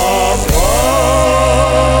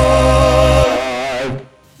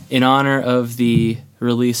 In honor of the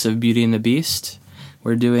release of Beauty and the Beast,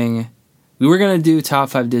 we were going to do top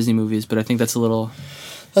 5 Disney movies, but I think that's a little...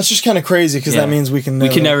 That's just kind of crazy because that means we can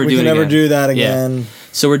never do that again. Yeah.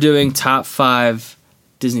 So we're doing top 5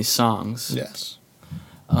 Disney songs. Yes.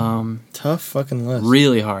 Tough fucking list.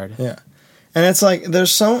 Really hard. Yeah. And it's like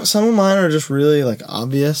there's some of mine are just really like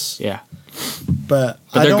obvious. Yeah. But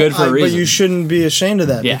they're good for a reason. But you shouldn't be ashamed of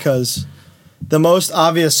that because the most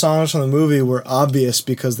obvious songs from the movie were obvious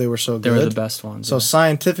because they were so good. They were the best ones. So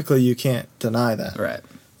scientifically you can't deny that. Right.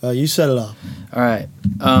 You set it up. All right.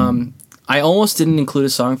 I almost didn't include a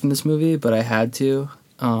song from this movie, but I had to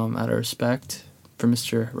out of respect for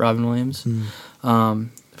Mr. Robin Williams.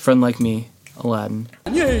 Friend Like Me, Aladdin.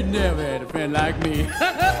 You ain't never had a friend like me.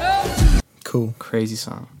 Cool. Crazy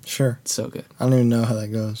song. Sure. It's so good. I don't even know how that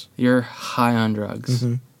goes. You're high on drugs.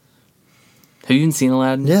 Mm-hmm. Have you even seen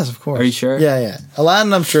Aladdin? Yes, of course. Are you sure? Yeah.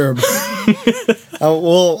 Aladdin, I'm sure.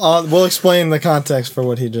 We'll explain the context for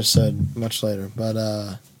what he just said much later. But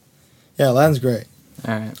yeah, Aladdin's great.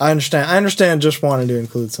 All right. I understand just wanting to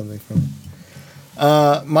include something from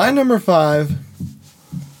it. My number 5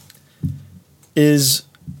 is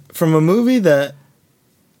from a movie that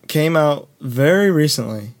came out very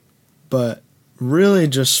recently, but really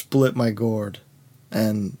just split my gourd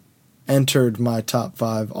and entered my top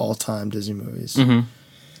 5 all-time Disney movies. Mm-hmm.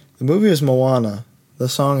 The movie is Moana. The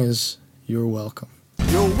song is You're Welcome.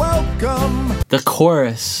 You're welcome. The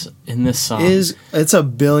chorus in this song It's a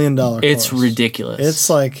 $1 billion chorus. It's ridiculous. It's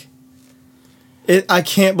like I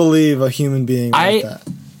can't believe a human being wrote that.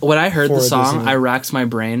 When I heard the song, I racked my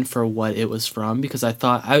brain for what it was from because I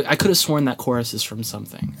thought I could have sworn that chorus is from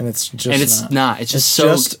something. And it's not. It's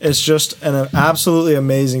just it's just an absolutely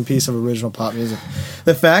amazing piece of original pop music.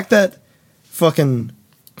 The fact that fucking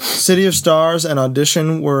City of Stars and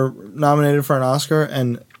Audition were nominated for an Oscar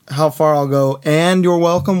and How Far I'll Go and You're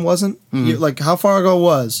Welcome wasn't. Mm-hmm. How Far I'll Go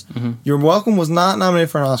was. Mm-hmm. You're Welcome was not nominated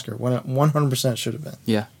for an Oscar when it 100% should have been.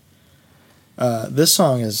 Yeah. This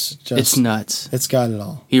song is just... It's nuts. It's got it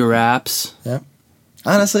all. He raps. Yep.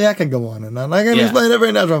 Honestly, I could go on and on. I can explain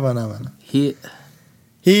every natural phenomenon.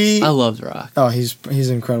 I love The Rock. Oh, he's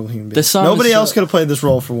an incredible human being. This song Nobody else could have played this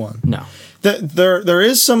role for one. No. There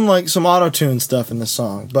is some auto-tune stuff in this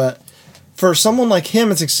song, but for someone like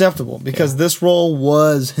him, it's acceptable because this role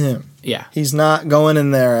was him. Yeah. He's not going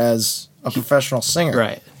in there as a professional singer.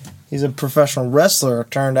 Right. He's a professional wrestler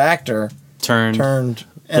turned actor turned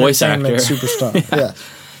voice actor superstar. Yeah.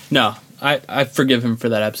 No, I forgive him for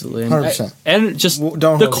that absolutely. 100%. And just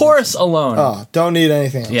the chorus alone. Oh, don't need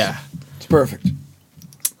anything else. Yeah. It's perfect.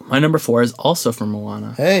 My number 4 is also from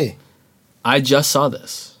Moana. Hey. I just saw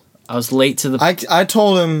this. I was late to the... I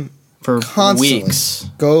told him for weeks.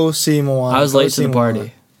 Go see Moana. I was late to the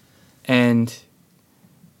party. And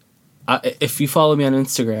if you follow me on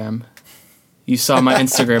Instagram, you saw my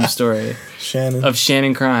Instagram story of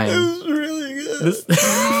Shannon crying. It was really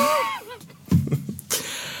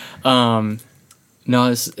good. No,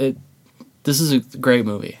 this is a great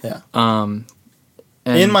movie. Yeah.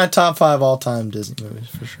 And in my top 5 all-time Disney movies,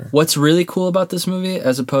 for sure. What's really cool about this movie,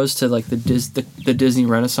 as opposed to like the Disney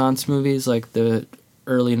Renaissance movies, like the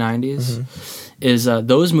early 90s, is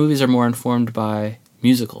those movies are more informed by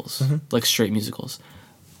musicals, like straight musicals.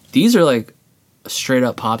 These are like straight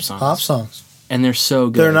up pop songs. Pop songs. And they're so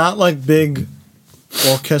good. They're not like big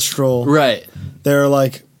orchestral. Right. They're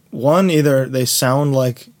like, either they sound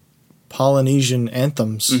like Polynesian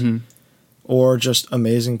anthems or just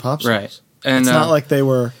amazing pop songs. Right. And it's not like they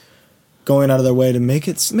were going out of their way to make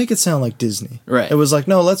it sound like Disney. Right. It was like,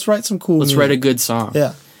 no, let's write some cool music. Let's write a good song.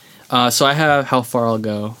 Yeah. So I have How Far I'll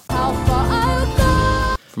Go.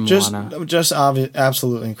 From Moana. Just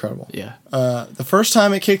absolutely incredible. Yeah. The first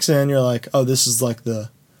time it kicks in, you're like, oh, this is like the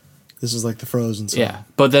Frozen song. Yeah.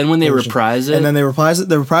 But then when they reprise it. And then they reprise it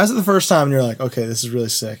the first time, and you're like, okay, this is really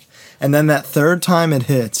sick. And then that third time it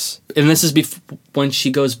hits. And this is when she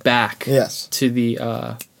goes back. Yes. To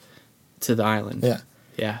the island. Yeah.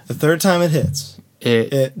 Yeah. The third time it hits,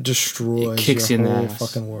 it destroys kicks your in the whole ass.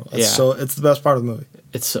 fucking world. It's the best part of the movie.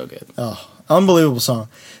 It's so good. Oh, unbelievable song.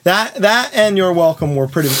 That and You're Welcome were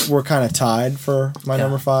kind of tied for my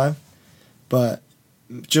number 5, but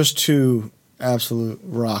just 2 absolute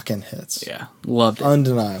rockin' hits. Yeah, loved it.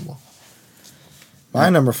 Undeniable. My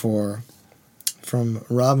number 4 from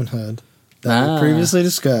Robin Hood, that we previously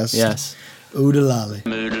discussed. Yes. Oodalali.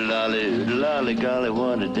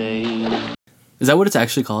 Is that what it's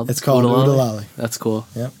actually called? It's called Oodalali. That's cool.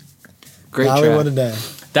 Yep. Great Lolly, track. what a day.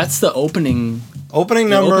 That's the opening. Opening It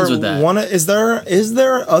number opens with that. one. Is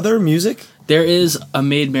there other music? There is a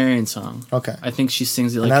Maid Marian song. Okay. I think she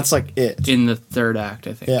sings it And that's like it. in the third act,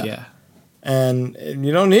 I think. Yeah. Yeah. And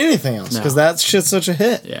you don't need anything else because No. that shit's such a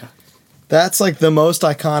hit. Yeah. That's like the most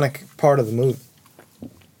iconic part of the movie.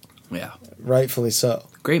 Yeah. Rightfully so.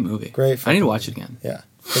 Great movie. Great I need to fucking watch it again. Yeah.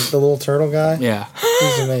 The little turtle guy. Yeah.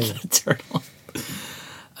 He's amazing. Turtle.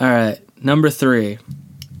 All right. Number 3.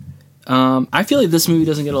 I feel like this movie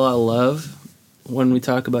doesn't get a lot of love when we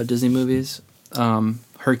talk about Disney movies.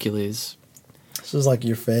 Hercules. This is like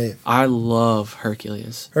your fave. I love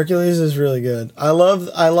Hercules. Hercules is really good. I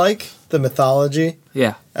like the mythology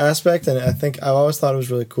Yeah. aspect, and I think I always thought it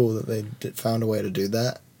was really cool that they found a way to do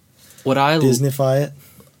that. What I Disneyfy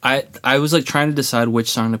it. I was like trying to decide which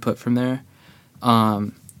song to put from there.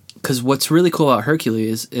 Because what's really cool about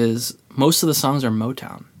Hercules is most of the songs are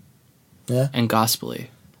Motown. Yeah. And gospel-y.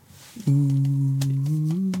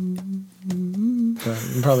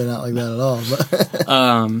 Probably not like that at all.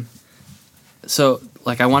 But So,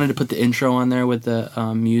 like, I wanted to put the intro on there with the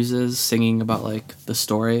muses singing about, like, the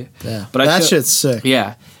story. yeah, But that shit's sick.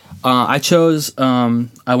 Yeah. I chose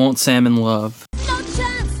I Won't Say I'm in Love, No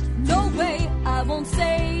chance, no way, I won't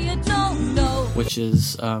say you don't know. which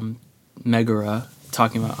is Megara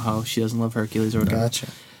talking about how she doesn't love Hercules or whatever. Gotcha.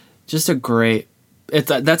 Just a great...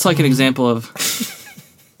 That's like an example of...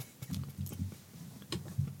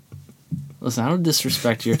 Listen, I don't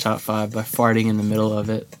disrespect your top 5 by farting in the middle of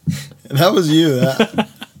it. That was you. The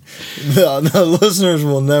listeners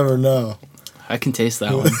will never know. I can taste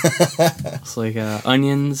that one. It's like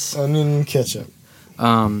onions. Onion and ketchup.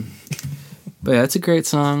 But yeah, it's a great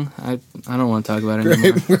song. I don't want to talk about it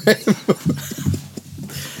anymore.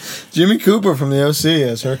 Jimmy Cooper from the OC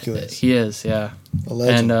as Hercules. He is, yeah. A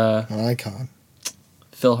legend. And an icon.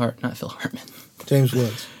 not Phil Hartman. James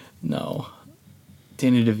Woods. No.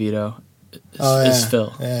 Danny DeVito is, Oh, yeah. is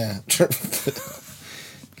Phil. Yeah.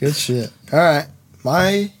 Good shit. All right.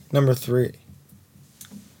 My number 3.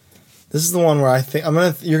 This is the one where I think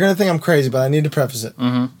you're gonna think I'm crazy, but I need to preface it.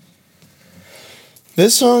 Mm-hmm.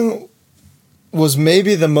 This song was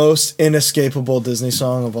maybe the most inescapable Disney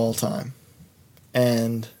song of all time,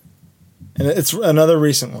 and it's another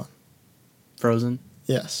recent one. Frozen.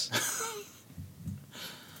 Yes.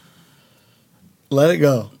 Let It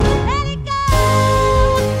Go. Let it go, let it go.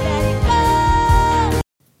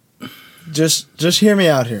 Just hear me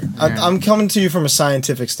out here. All right. I'm coming to you from a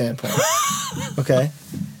scientific standpoint. Okay?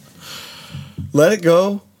 Let It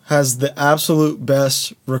Go has the absolute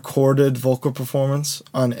best recorded vocal performance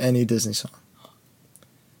on any Disney song.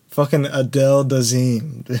 Fucking Adele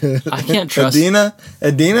Dazeem, dude. I can't trust...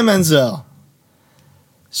 Idina Menzel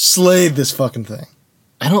slayed this fucking thing.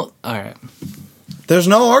 I don't... Alright. There's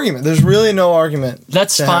no argument. There's really no argument.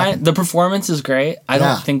 That's to fine. happen. The performance is great. I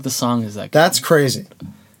Yeah. don't think the song is that good. That's crazy.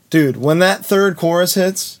 Dude, when that third chorus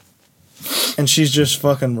hits and she's just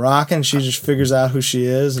fucking rocking, she just figures out who she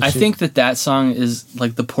is. And I think that song is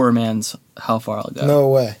like the poor man's How Far I'll Go. No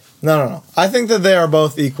way. No. I think that they are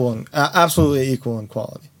both equal, absolutely equal in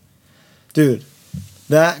quality. Dude,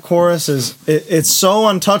 that chorus it's so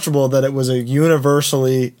untouchable that it was a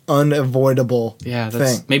universally unavoidable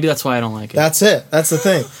thing. Maybe that's why I don't like it. That's it. That's the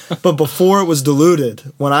thing. But before it was diluted,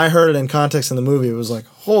 when I heard it in context in the movie, it was like,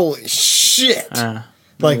 holy shit.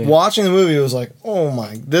 Like, maybe. watching the movie, it was like, oh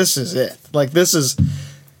my, this is it. Like, this is...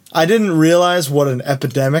 I didn't realize what an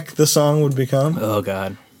epidemic the song would become. Oh,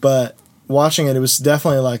 God. But watching it, it was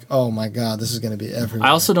definitely like, oh my God, this is going to be everywhere.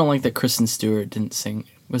 I also don't like that Kristen Stewart didn't sing.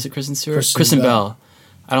 Was it Kristen Stewart? Kristen Bell.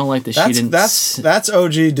 I don't like that she didn't... That's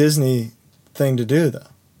OG Disney thing to do, though.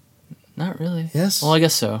 Not really. Yes. Well, I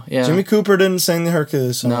guess so, yeah. Jimmy Cooper didn't sing the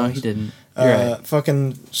Hercules songs. No, he didn't. You're right.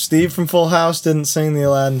 Fucking Steve from Full House didn't sing the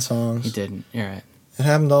Aladdin songs. He didn't. You're right. It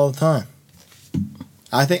happened all the time.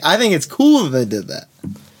 I think it's cool that they did that.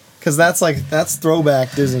 Because that's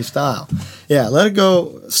throwback Disney style. Yeah, Let It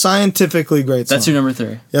Go, scientifically great song. That's your number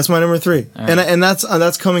 3. That's my number 3. All right. And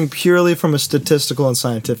that's coming purely from a statistical and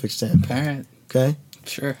scientific standpoint. All right. Okay?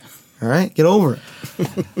 Sure. All right, get over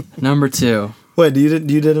it. Number 2. Wait, you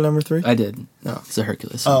did a number 3? I did. No. It's a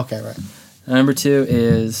Hercules Oh, song. okay, right. Number 2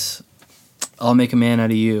 is I'll Make a Man Out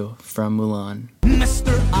of You from Mulan.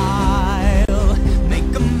 Mr. I'll make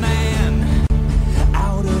a man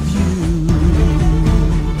out of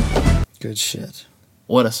you. Good shit.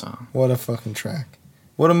 What a song. What a fucking track.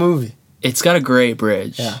 What a movie. It's got a great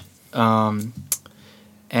bridge. Yeah.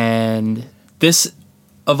 And this,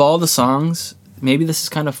 of all the songs, maybe this is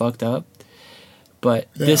kind of fucked up, But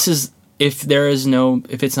this is if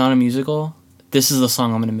it's not a musical, this is the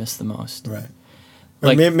song I'm gonna miss the most. Right.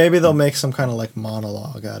 Like Maybe they'll make some kind of like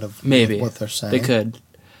monologue out of what they're saying. They could.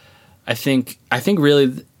 I think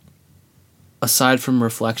really, aside from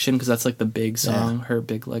Reflection, because that's like the big song, her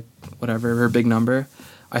big her big number.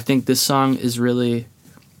 I think this song is really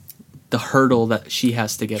the hurdle that she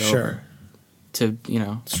has to get over. To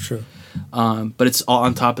it's true. But it's all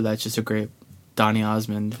on top of that. It's just a great Donny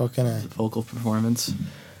Osmond vocal performance.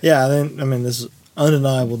 Yeah, this is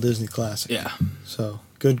undeniable Disney classic. Yeah. So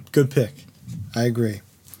good pick. I agree.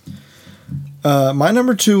 My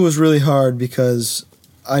number 2 was really hard because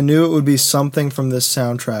I knew it would be something from this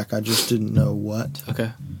soundtrack. I just didn't know what.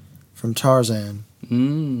 Okay. From Tarzan,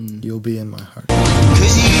 You'll Be in My Heart.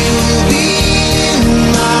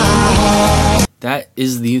 That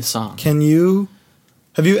is the song.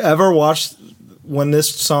 Have you ever watched when this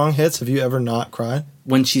song hits? Have you ever not cried?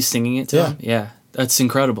 When she's singing it to him? Yeah. That's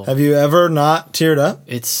incredible. Have you ever not teared up?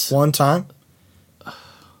 It's one time.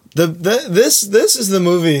 This is the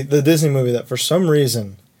movie, the Disney movie that for some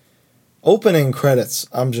reason, opening credits,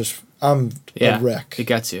 I'm a wreck. It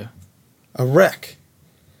gets you. A wreck.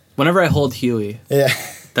 Whenever I hold Huey,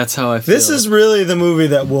 that's how I feel. This is really the movie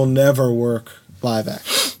that will never work live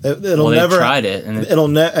action. It'll never. They tried it, and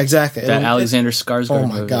exactly that Alexander Skarsgård. Oh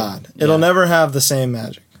my god! It'll never have the same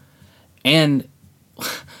magic. And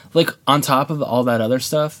like on top of all that other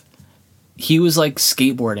stuff, he was like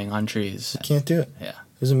skateboarding on trees. You can't do it. Yeah,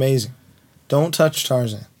 it was amazing. Don't touch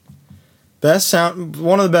Tarzan.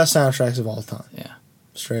 One of the best soundtracks of all time. Yeah,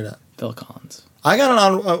 straight up. Phil Collins. I got an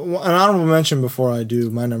honorable mention before I do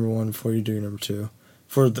my number 1. Before you do your number 2,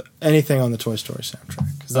 for anything on the Toy Story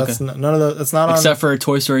soundtrack, because that's none of the. That's not except for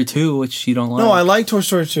Toy Story 2, which you don't like. No, I like Toy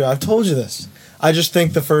Story 2. I've told you this. I just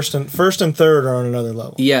think the first and third are on another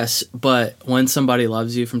level. Yes, but When Somebody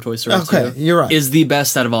Loves You from Toy Story 2 you're right. is the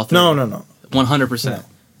best out of all 3. No. 100%.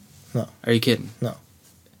 No. Are you kidding? No.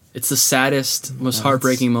 It's the saddest, most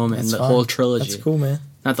heartbreaking moment in the whole trilogy. That's cool, man.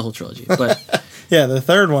 Not the whole trilogy, but yeah, the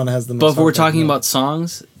third one has the most. But if we're talking about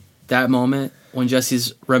songs, that moment when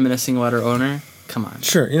Jessie's reminiscing about her owner, come on.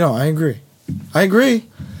 Sure, I agree.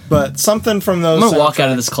 But something from those. I'm gonna walk out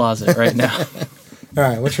of this closet right now. All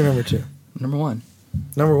right, what's your number 2? Number 1.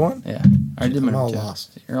 Number 1? Yeah, I did my I'm all number 2.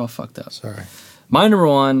 lost. You're all fucked up. Sorry. My number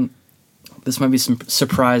 1. This might be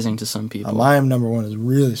surprising to some people. My number 1 is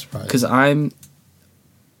really surprising because I'm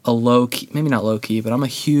a low key, maybe not low key, but I'm a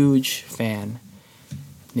huge fan.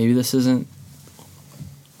 Maybe this isn't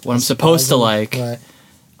what I'm supposed to like. Right.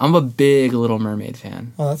 I'm a big Little Mermaid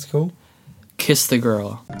fan. Oh, that's cool. Kiss the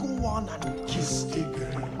Girl. Go on and kiss the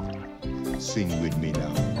girl. Sing with me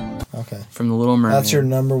now. Okay. From the Little Mermaid. That's your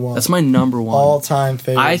number 1. That's my number 1 all-time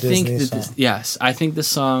favorite Disney song. Yes, I think this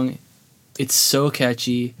song, it's so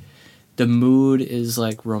catchy. The mood is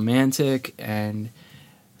like romantic, and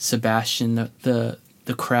Sebastian, the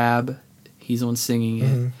crab, he's the one singing it.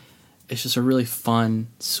 Mm-hmm. It's just a really fun,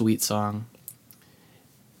 sweet song.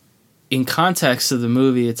 In context of the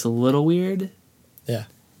movie, it's a little weird. Yeah.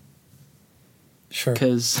 Sure.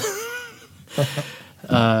 Because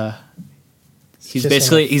he's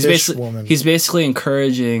basically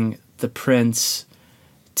encouraging the prince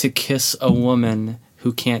to kiss a woman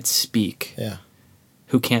who can't speak. Yeah.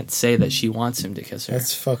 Who can't say that she wants him to kiss her.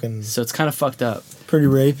 That's fucking. So it's kind of fucked up. Pretty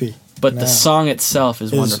rapey. But the song itself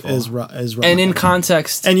is wonderful. Is right. And in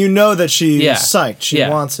context... And you know that she's psyched. She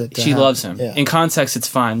wants it. She loves him. Yeah. In context, it's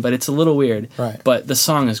fine, but it's a little weird. Right. But the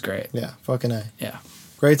song is great. Yeah, fucking A. Yeah.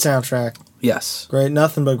 Great soundtrack. Yes. Great,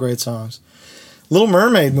 nothing but great songs. Little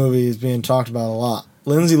Mermaid movie is being talked about a lot.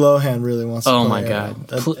 Lindsay Lohan really wants to play my Ariel.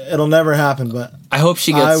 God. It'll never happen, but I hope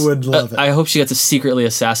she gets... I would love it. I hope she gets secretly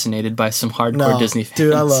assassinated by some hardcore Disney fans.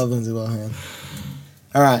 Dude, I love Lindsay Lohan.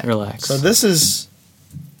 All right. Relax. So this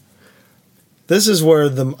is where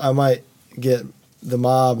I might get the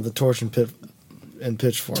mob, the torch and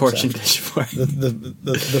pitchforks. Torch and pitchforks.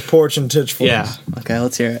 The porch and pitchforks. Yeah. Okay,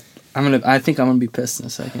 let's hear it. I think I'm gonna be pissed in a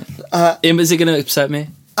second. Is it gonna upset me?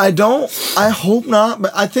 I hope not,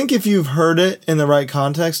 but I think if you've heard it in the right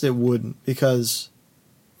context, it wouldn't, because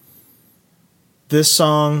this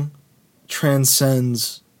song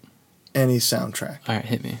transcends any soundtrack. All right,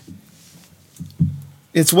 hit me.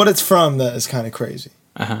 It's what it's from that is kind of crazy.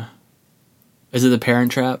 Uh-huh. Is it The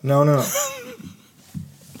Parent Trap? No.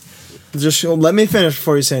 Just let me finish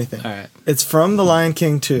before you say anything. All right. It's from The Lion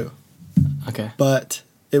King 2. Okay. But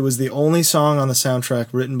it was the only song on the soundtrack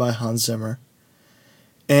written by Hans Zimmer.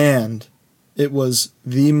 And it was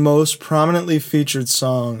the most prominently featured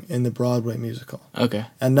song in the Broadway musical. Okay.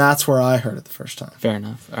 And that's where I heard it the first time. Fair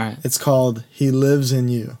enough. All right. It's called He Lives in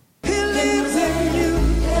You. He lives in you.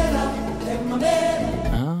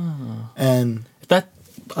 And That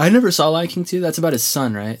I never saw Lion King 2. That's about his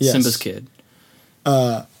son, right? Yes. Simba's kid.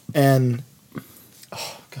 and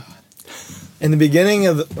oh god, in the beginning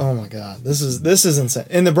of oh my god, this is insane.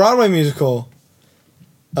 In the Broadway musical,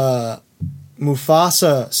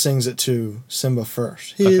 Mufasa sings it to Simba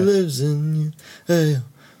first. He lives in you. Hey,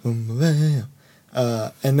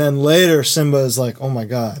 and then later Simba is like, oh my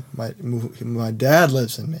god, my dad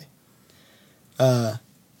lives in me.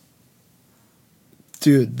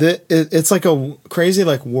 Dude, it's like a crazy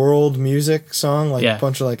like world music song, like a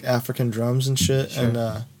bunch of like African drums and shit,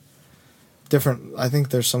 and different. I think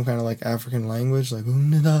there's some kind of like African language, like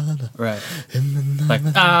Right. like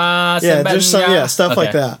yeah, there's some stuff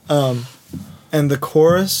like that. And the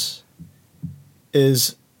chorus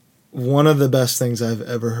is one of the best things I've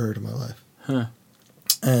ever heard in my life. Huh.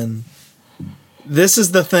 And this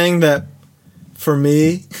is the thing that, for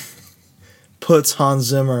me, puts Hans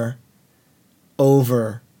Zimmer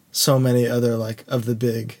over so many other like of the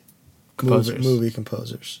big movie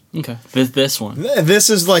composers. Okay, this one. This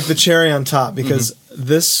is like the cherry on top because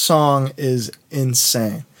this song is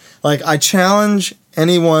insane. Like, I challenge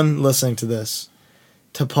anyone listening to this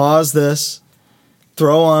to pause this,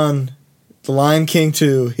 throw on The Lion King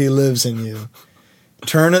 2, He Lives in You,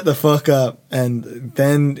 turn it the fuck up, and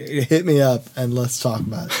then hit me up and let's talk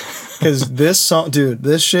about it. Because this song, dude,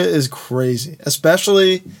 this shit is crazy,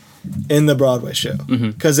 especially in the Broadway show.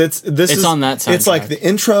 Because it's on that soundtrack. It's like the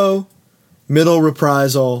intro, middle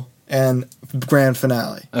reprisal, and grand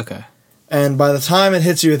finale. Okay. And by the time it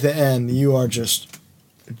hits you at the end, you are just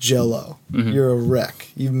jello. You're a wreck.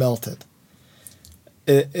 You've melted.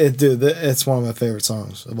 Dude, it's one of my favorite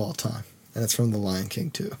songs of all time. And it's from The Lion King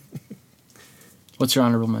 2. What's your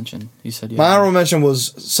honorable mention? You said my honorable mention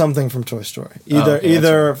was something from Toy Story.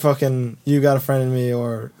 Either fucking You Got a Friend in Me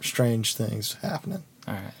or Strange Things Happening.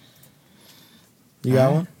 All right. You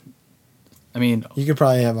got one? I mean, you could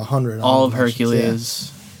probably have 100. All of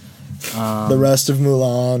Hercules. Yeah. The rest of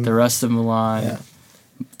Mulan. The rest of Mulan. Yeah.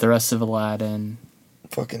 The rest of Aladdin.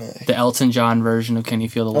 Fucking A. The Elton John version of Can You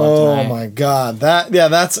Feel the Love Tonight? Oh my god.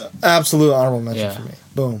 That's absolute honorable mention for me.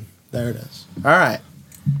 Boom. There it is. All right.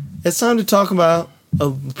 It's time to talk about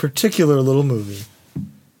a particular little movie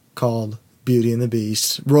called Beauty and the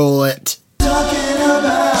Beast. Roll it. Talking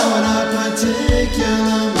about a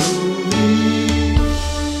particular movie.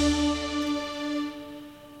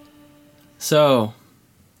 So,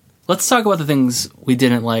 let's talk about the things we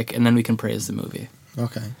didn't like, and then we can praise the movie.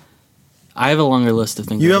 Okay. I have a longer list of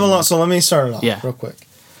things. You have a lot, so let me start it off real quick.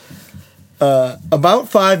 About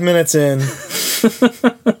 5 minutes in,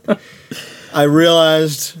 I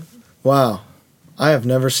realized, wow, I have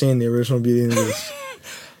never seen the original Beauty and the Beast.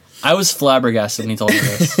 I was flabbergasted when he told me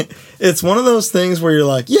this. It's one of those things where you're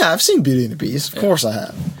like, yeah, I've seen Beauty and the Beast. Of course I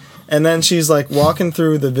have. And then she's like walking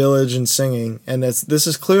through the village and singing, and this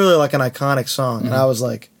is clearly like an iconic song. And I was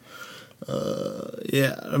like,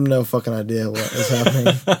 yeah, I have no fucking idea what is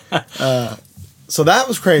happening. So that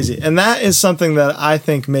was crazy. And that is something that I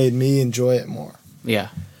think made me enjoy it more. Yeah.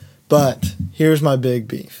 But here's my big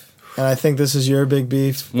beef. And I think this is your big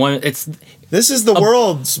beef. This is the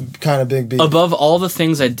world's kind of big beef. Above all the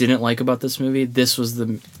things I didn't like about this movie, this was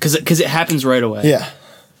because it happens right away. Yeah.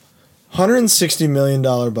 $160 million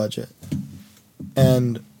budget.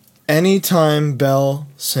 And anytime Belle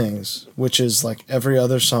sings, which is like every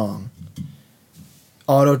other song,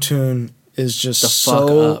 auto-tune is just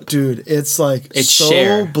so... Dude, it's like it's so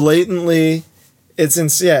Cher. Blatantly... It's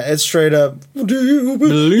straight up... Do you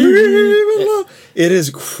believe in love? It is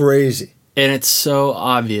crazy. And it's so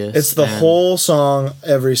obvious. It's the whole song,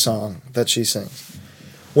 every song that she sings.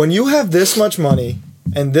 When you have this much money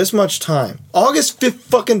and this much time, August 5th,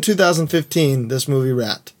 fucking 2015, this movie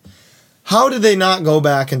wrapped. How did they not go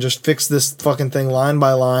back and just fix this fucking thing line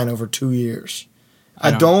by line over 2 years?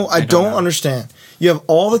 I don't understand. You have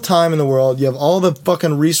all the time in the world. You have all the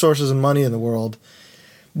fucking resources and money in the world.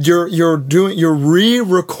 You're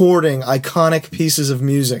re-recording iconic pieces of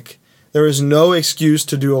music. There is no excuse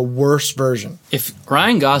to do a worse version. If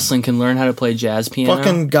Ryan Gosling can learn how to play jazz piano...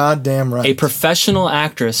 Fucking goddamn right. A professional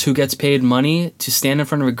actress who gets paid money to stand in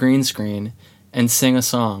front of a green screen and sing a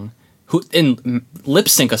song, and lip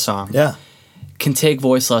sync a song, can take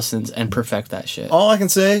voice lessons and perfect that shit. All I can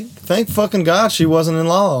say, thank fucking God she wasn't in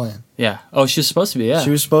La La Land. Yeah. Oh, she was supposed to be, yeah. She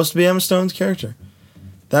was supposed to be Emma Stone's character.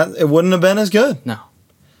 It wouldn't have been as good. No.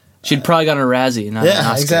 She'd probably gotten a Razzie, not an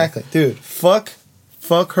Oscar. Exactly. Dude, fuck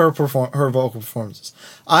her vocal performances.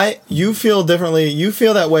 You feel differently. You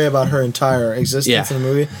feel that way about her entire existence in the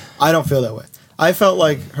movie. I don't feel that way. I felt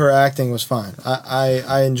like her acting was fine.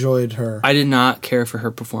 I enjoyed her. I did not care for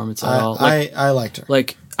her performance at all. I liked her.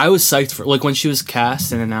 Like, I was psyched for, like, when she was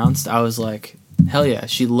cast and announced, I was like, hell yeah,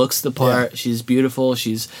 she looks the part. Yeah. She's beautiful.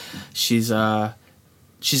 She's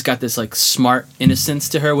got this like smart innocence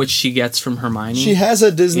to her, which she gets from Hermione. She has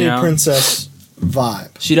a Disney You know? princess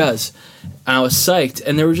vibe. She does. And I was psyched.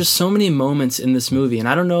 And there were just so many moments in this movie. And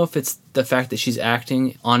I don't know if it's the fact that she's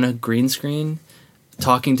acting on a green screen,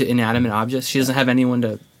 talking to inanimate objects. She doesn't have anyone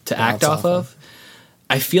to act off of.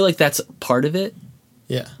 I feel like that's part of it.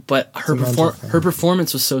 Yeah. But a mental thing. her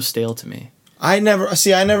performance was so stale to me. I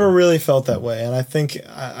never really felt that way. And I think,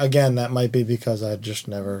 again, that might be because I just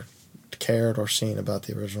never cared or seen about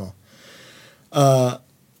the original. What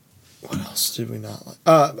else did we not like?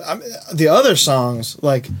 The other songs,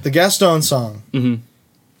 like the Gaston song,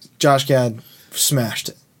 Josh Gad smashed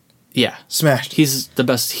it. Yeah. Smashed it. He's the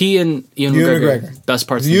best. He and Ewan McGregor. Best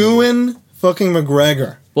parts of the movie. Ewan fucking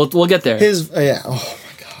McGregor. We'll get there. Yeah. Oh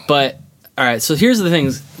my God. But, all right, so here's the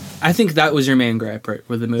things. I think that was your main gripe, right,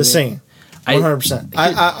 with the movie. The singing. 100%.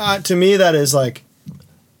 I to me, that is like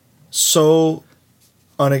so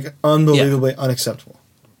unbelievably unacceptable.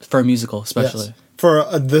 For a musical, especially. Yes. For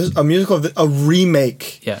a musical, a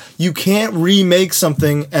remake. Yeah. You can't remake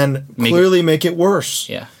something and clearly make it worse.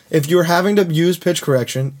 Yeah. If you're having to use pitch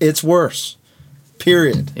correction, it's worse.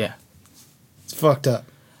 Period. Yeah. It's fucked up.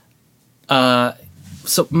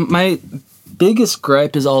 So my biggest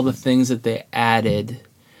gripe is all the things that they added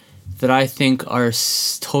that I think are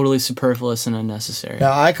totally superfluous and unnecessary.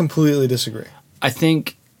 Now, I completely disagree. I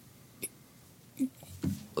think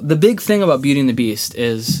the big thing about Beauty and the Beast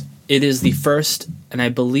is it is the first, and I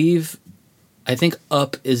think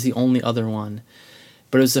Up is the only other one,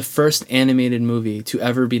 but it was the first animated movie to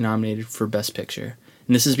ever be nominated for Best Picture.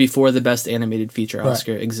 And this is before the Best Animated Feature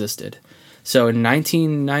Oscar existed. So in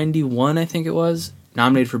 1991, I think it was,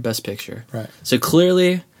 nominated for Best Picture. Right. So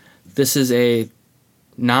clearly, this is a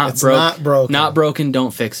not broken,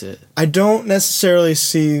 don't fix it. I don't necessarily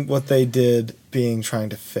see what they did being trying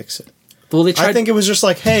to fix it. Well, I think it was just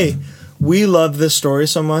like, hey, we love this story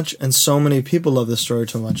so much, and so many people love this story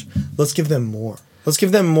so much. Let's give them more. Let's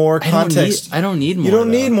give them more context. I don't need more. You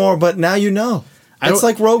don't need more, but now you know. It's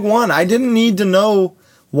like Rogue One. I didn't need to know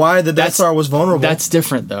why the Death Star was vulnerable. That's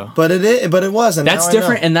different, though. But it was, and that's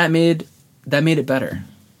different, and that made it better.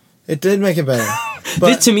 It did make it better.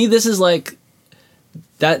 But to me, this is like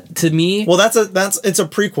that. To me, well, it's a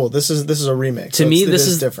prequel. This is a remake. To me, this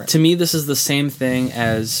is different. To me, this is the same thing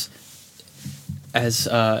as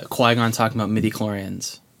Qui-Gon talking about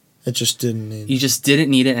midi-chlorians. It just didn't need. You just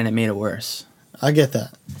didn't need it, and it made it worse. I get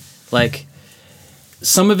that. Like,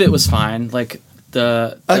 some of it was fine. Like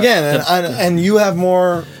and you have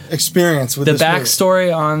more experience with the this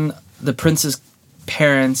backstory on the prince's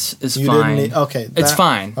parents is fine. It's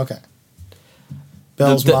fine. Okay.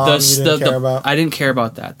 Belle's mom, you didn't care about? I didn't care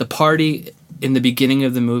about that. The party in the beginning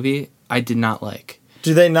of the movie, I did not like.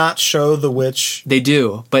 Do they not show the witch? They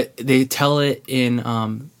do, but they tell it in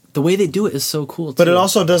the way they do it is so cool. But it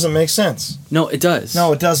also doesn't make sense. No, it does.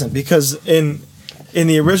 No, it doesn't, because in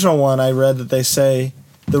the original one, I read that they say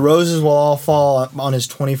the roses will all fall on his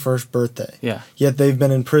 21st birthday. Yeah. Yet they've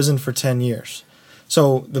been in prison for 10 years.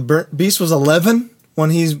 So the Beast was 11 when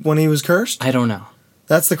he was cursed? I don't know.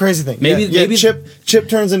 That's the crazy thing. Maybe Chip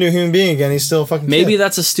turns into a human being again. He's still a fucking maybe kid.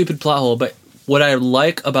 That's a stupid plot hole, but what I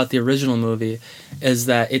like about the original movie is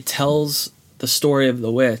that it tells the story of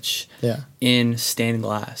the witch in stained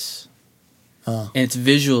glass. And it's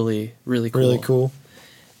visually really cool. Really cool.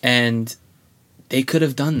 And they could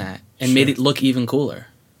have done that and made it look even cooler.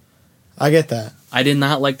 I get that. I did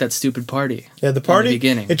not like that stupid party. Yeah, the party, in the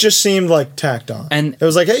beginning. It just seemed like tacked on. And it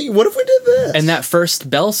was like, hey, what if we did this? And that first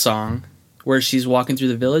Belle song where she's walking through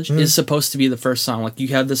the village is supposed to be the first song. Like, you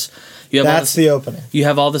have this... That's the opening. You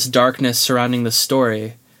have all this darkness surrounding the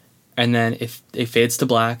story, and then it fades to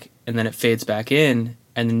black, and then it fades back in,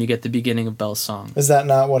 and then you get the beginning of Belle's song. Is that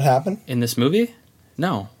not what happened? In this movie?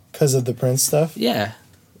 No. Because of the Prince stuff? Yeah.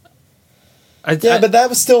 But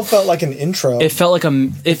that still felt like an intro. It felt like a big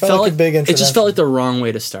introduction. It just felt like the wrong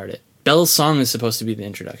way to start it. Belle's song is supposed to be the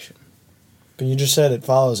introduction. But you just said it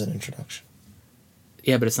follows an introduction.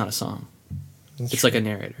 Yeah, but it's not a song. It's like a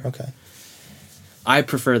narrator. Okay. I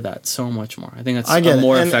prefer that so much more. I think that's a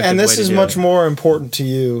more effective way to do it. And this is much more important to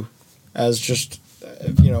you as just,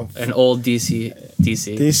 an old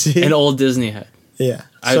DC. An old Disney head. Yeah.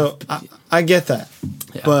 So I get that.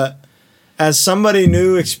 Yeah. But as somebody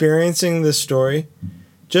new experiencing this story,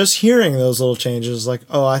 just hearing those little changes, like,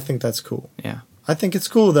 oh, I think that's cool. Yeah. I think it's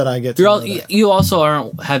cool that I get to know that. You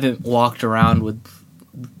also haven't walked around with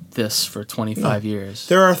this for 25 years.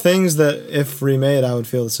 There are things that, if remade, I would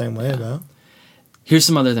feel the same way about. Here's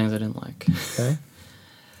some other things I didn't like. Okay.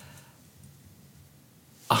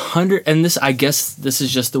 100, and this, I guess this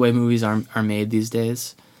is just the way movies are made these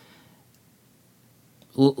days.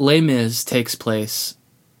 Les Mis takes place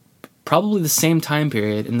probably the same time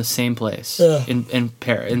period in the same place. Yeah. In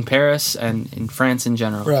Paris and in France in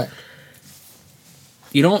general. Right.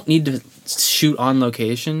 You don't need to shoot on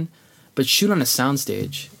location, but shoot on a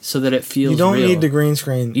soundstage so that it feels You don't real. need to green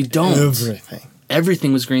screen. You don't. Everything.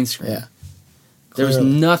 Everything was green screen. Yeah. There was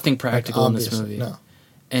Clearly. nothing practical in this Obviously, movie. No.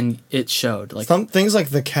 And it showed. Like Some things like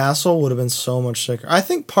the castle would have been so much sicker. I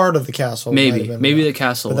think part of the castle might have maybe been the better,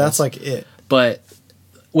 castle but was. that's like it. But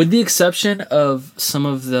with the exception of some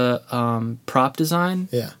of the prop design,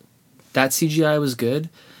 Yeah. that CGI was good.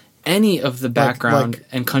 Any of the background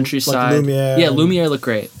and countryside, Lumiere yeah, and- Lumiere looked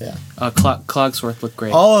great. Yeah. Cogsworth looked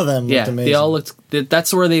great. All of them looked yeah, amazing. they all looked.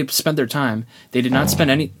 That's where they spent their time. They did not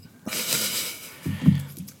spend any.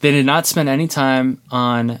 They did not spend any time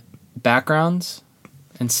on backgrounds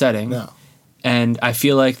and setting. No. And I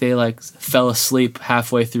feel like they fell asleep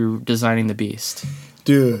halfway through designing the beast.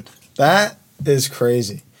 Dude, that is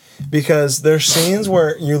crazy. Because there's scenes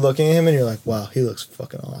where you're looking at him and you're like, wow, he looks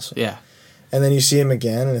fucking awesome. Yeah, And then you see him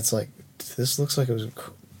again and it's like, this looks like it was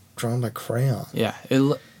drawn by crayon. yeah.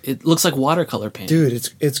 It looks like watercolor paint. Dude,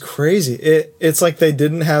 it's crazy. It's like they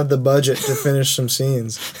didn't have the budget to finish some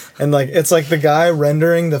scenes. And like it's like the guy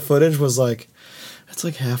rendering the footage was like, it's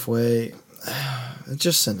like halfway.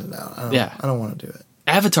 Just send it out. I don't want to do it.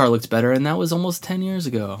 Avatar looked better, and that was almost 10 years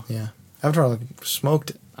ago. Yeah. Avatar like smoked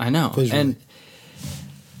it. I know. Visually. And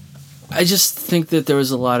I just think that there was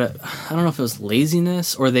a lot of, I don't know if it was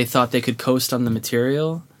laziness or they thought they could coast on the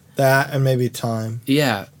material. That and maybe time.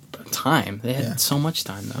 Yeah, time. They had Yeah. so much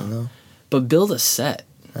time, though. I know. But build a set,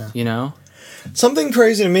 you know? Something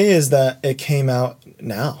crazy to me is that it came out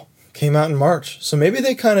now. Came out in March. So maybe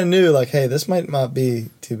they kind of knew, like, hey, this might not be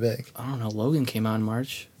too big. I don't know. Logan came out in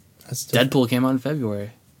March. That's different. Deadpool came out in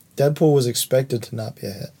February. Deadpool was expected to not be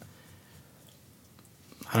a hit.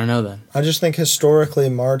 I don't know then. I just think historically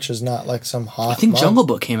March is not like some hot I think month. Jungle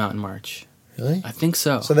Book came out in March. Really? I think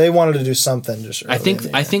so. So they wanted to do something just early I think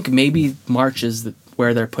in the I year. think maybe March is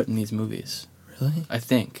where they're putting these movies. Really? I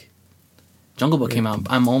think. Jungle Book came out.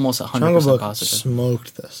 I'm almost 100% Jungle Book positive.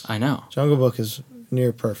 smoked this. I know. Jungle Book is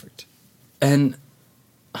near perfect. And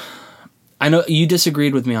I know you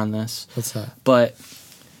disagreed with me on this, What's that? but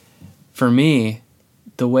for me,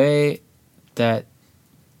 the way that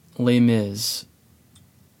Les Mis,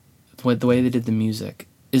 the way they did the music,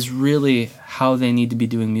 is really how they need to be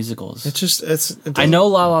doing musicals. It's just I know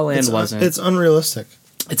La La Land it's wasn't. It's unrealistic.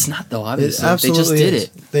 It's not though. It Obviously, absolutely they just did is.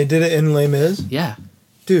 it. They did it in Les Mis. Yeah,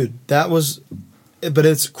 Dude, that was, but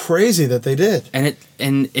it's crazy that they did. and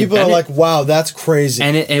it People are like, wow, that's crazy.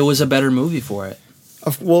 and it was a better movie for it.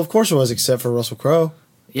 Well, of course it was, except for Russell Crowe.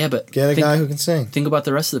 Yeah, but Get a guy who can sing. think about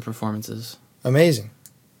the rest of the performances. Amazing.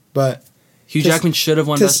 But Hugh To- Jackman should have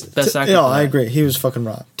won best actor. No, for I that. agree. He was fucking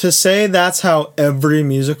robbed. To say that's how every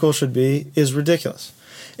musical should be is ridiculous.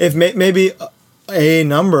 If maybe a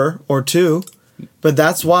number or two, but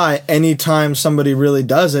that's why anytime somebody really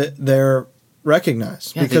does it, they're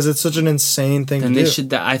recognized Yeah, because it's such an insane thing Then to they do.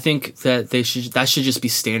 should. I think that they should. That should just be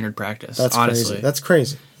standard practice. That's honestly. crazy. That's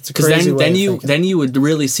crazy. It's a Because crazy then, way then of you thinking. then you would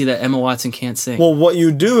really see that Emma Watson can't sing. Well, what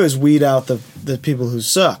you do is weed out the people who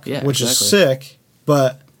suck, Yeah, which exactly. is sick,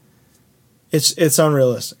 but it's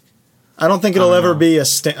unrealistic. I don't think it'll I don't ever know. be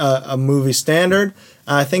a movie standard.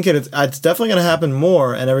 I think it's definitely going to happen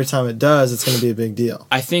more, and every time it does, it's going to be a big deal.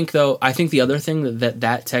 I think though. I think the other thing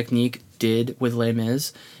that technique did with Les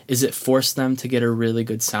Mis is it forced them to get a really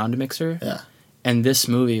good sound mixer. Yeah, And this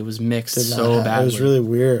movie was mixed Did not so have- badly. It was really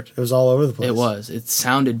weird. It was all over the place. It was. It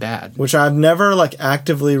sounded bad. which I've never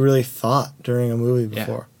actively really thought during a movie Yeah.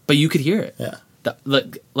 before. But you could hear it. Yeah,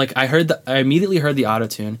 Like I immediately heard the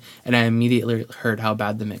autotune, and I immediately heard how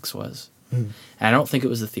bad the mix was. Mm. And I don't think it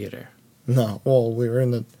was the theater. no. Well, we were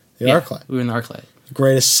in the Yeah, ArcLight, We were in the ArcLight.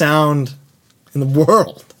 greatest sound in the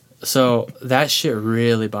world. So that shit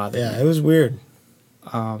really bothered Yeah, me. it was weird.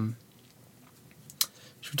 Um,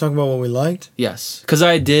 Should we talk about what we liked? yes, because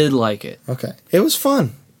I did like it. Okay, it was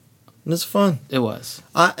fun. It was fun. It was.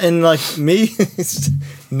 Me,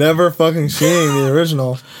 never fucking seeing the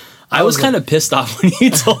original. I was kind of pissed off when you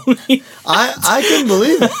told me. I couldn't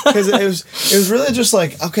believe it because it was really just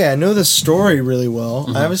like, okay, I know the story really well.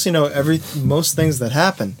 Mm-hmm. I obviously know most things that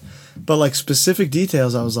happen, but specific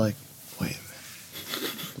details, I was like, wait a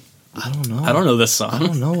minute, I don't know. I don't know this I song.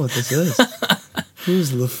 don't know what this is.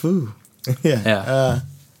 Who's LeFou? yeah. Yeah.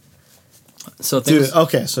 So Dude. things,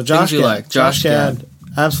 Okay. So Josh things you Gad. like. Josh Gad.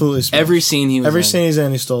 Absolutely. smashed. every scene he was Every in. scene he's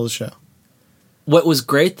in, he stole the show. What was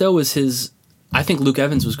great though was I think Luke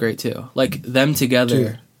Evans was great too. Like them together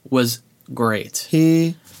Dude. was great.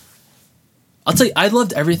 He I'll tell you, I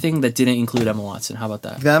loved everything that didn't include Emma Watson. How about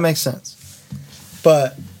that? That makes sense.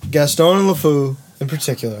 But Gaston and LeFou, in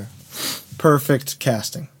particular, perfect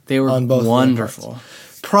casting. They were on both wonderful.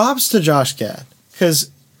 Props to Josh Gad,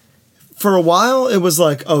 because for a while it was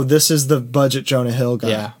like, oh, this is the budget Jonah Hill guy.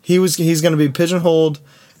 Yeah. He's going to be pigeonholed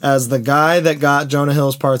as the guy that got Jonah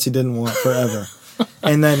Hill's parts he didn't want forever.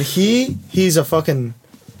 And then he's a fucking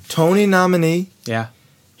Tony nominee. Yeah.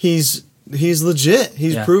 He's legit.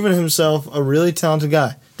 He's proven himself a really talented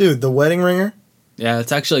guy. Dude, The Wedding Ringer. Yeah,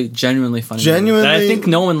 it's actually genuinely funny. Genuinely. I think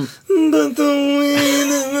no one... But the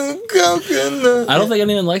wind and the coconut. I don't think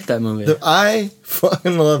anyone liked that movie. I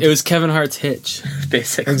fucking loved it. It was Kevin Hart's Hitch,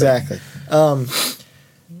 basically. Exactly.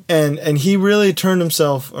 And he really turned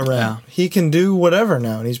himself around. Yeah. He can do whatever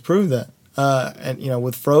now, and he's proved that. And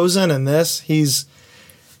with Frozen and this,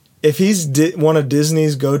 if he's one of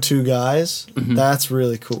Disney's go-to guys, that's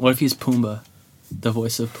really cool. What if he's Pumbaa, the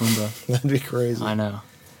voice of Pumbaa? That'd be crazy. I know.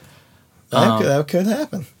 That could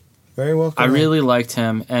happen. Very well. I really liked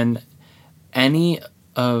him, and any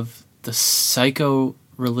of the psycho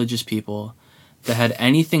religious people that had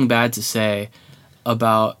anything bad to say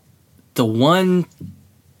about the one.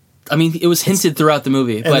 I mean, it was hinted throughout the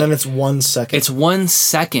movie, but then it's 1 second. It's 1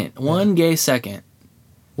 second, one gay second,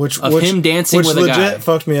 which him dancing with a guy. Which legit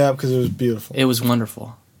fucked me up because it was beautiful. It was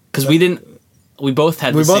wonderful because we both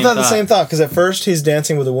had the same thought because at first he's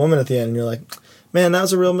dancing with a woman at the end, and you're like, man, that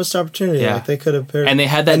was a real missed opportunity. Yeah. Like they could have paired. And they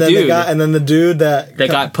had that dude. And then the dude that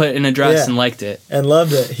got put in a dress and liked it. And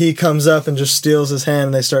loved it. He comes up and just steals his hand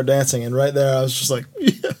and they start dancing. And right there I was just like,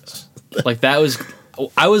 yes. Like that was...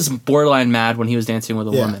 I was borderline mad when he was dancing with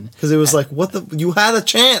a woman. Because it was like, you had a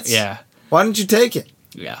chance. Yeah. Why didn't you take it?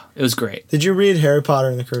 Yeah. It was great. Did you read Harry Potter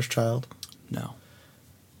and the Cursed Child? No.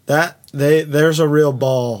 There's a real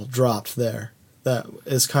ball dropped there. That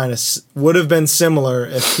is kind of would have been similar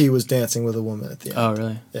if he was dancing with a woman at the end. Oh,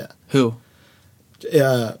 really? Yeah. Who?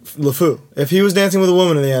 LeFou. If he was dancing with a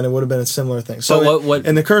woman at the end, it would have been a similar thing. So what?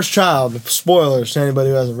 In The Cursed Child, spoilers to anybody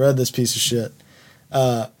who hasn't read this piece of shit.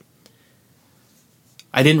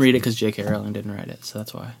 I didn't read it because J.K. Rowling didn't write it, so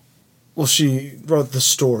that's why. Well, she wrote the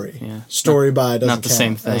story. Yeah. Story by doesn't not the count,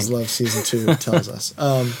 same thing. as Love Season 2 tells us.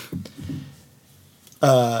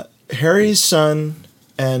 Harry's son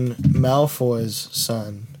and Malfoy's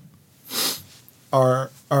son are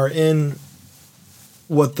in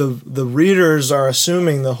what the readers are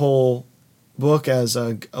assuming the whole book as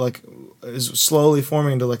is slowly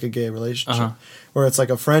forming into like a gay relationship, where it's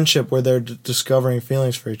like a friendship where they're discovering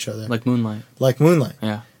feelings for each other, like Moonlight.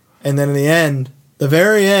 Yeah. And then in the end, the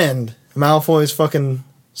very end, Malfoy's fucking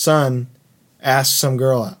son asks some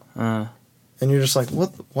girl out, and you're just like,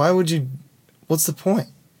 what? Why would you? What's the point?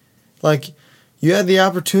 Like, you had the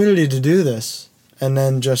opportunity to do this, and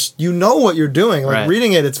then just what you're doing. Like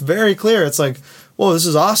reading it, it's very clear. It's like, whoa, this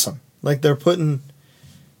is awesome. Like they're putting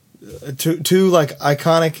two like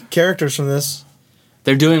iconic characters from this.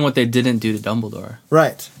 They're doing what they didn't do to Dumbledore.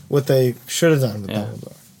 Right. What they should have done with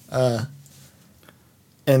Dumbledore.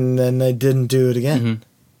 And then they didn't do it again. Mm-hmm.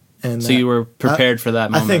 And so you were prepared for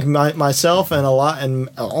that moment. I think myself and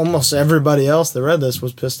almost everybody else that read this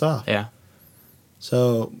was pissed off. Yeah.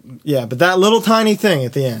 So yeah, but that little tiny thing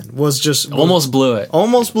at the end was just almost blew it.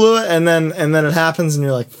 Almost blew it, and then it happens, and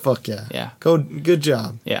you're like, "Fuck yeah, yeah, good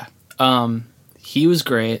job." Yeah, he was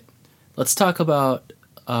great. Let's talk about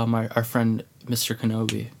our friend Mr.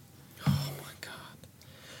 Kenobi. Oh my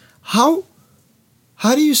god,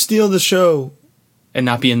 how do you steal the show and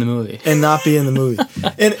not be in the movie? In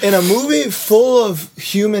a movie full of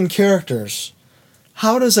human characters,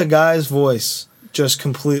 how does a guy's voice just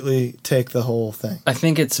completely take the whole thing? I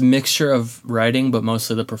think it's a mixture of writing, but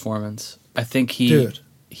mostly the performance. I think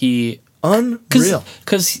he unreal.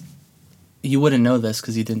 Because you wouldn't know this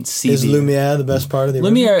because you didn't see. Is Lumiere the best part of the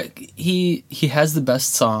Lumiere? He has the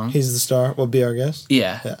best song. He's the star. Will be our guest.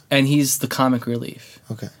 Yeah, and he's the comic relief.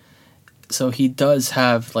 Okay. So he does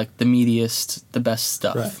have like the meatiest, the best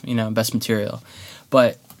stuff, best material,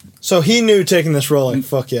 but. So he knew taking this role, like,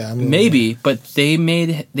 fuck yeah. Maybe, but they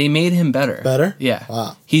made him better. Better? Yeah.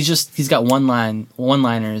 Wow. He's got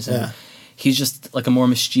one-liners, and he's just like a more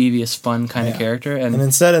mischievous, fun kind of character. And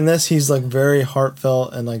instead in this, he's like very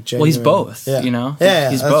heartfelt and like genuine. Well, he's both, Yeah,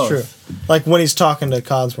 he's that's both. True. Like when he's talking to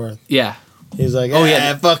Codsworth. Yeah. He's like,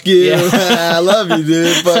 fuck you. Yeah. I love you,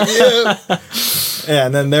 dude. Fuck you. Yeah,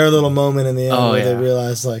 and then their little moment in the end where they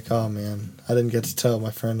realize, like, oh man, I didn't get to tell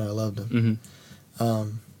my friend I loved him.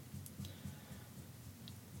 Mm-hmm.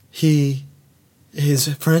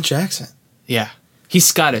 His French accent. Yeah. He's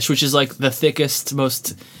Scottish, which is like the thickest,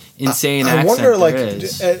 most insane I accent wonder, there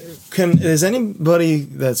is. Is anybody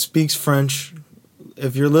that speaks French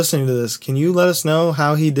if you're listening to this, can you let us know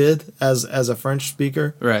how he did as a French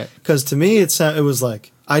speaker? Right. Because to me, it was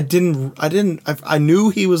like I knew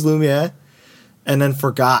he was Lumiere, and then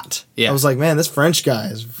forgot. Yeah. I was like, man, this French guy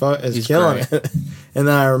is He's killing great. it. And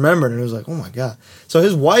then I remembered, and it was like, oh my god. So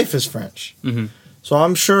his wife is French. Mm-hmm. So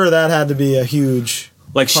I'm sure that had to be a huge.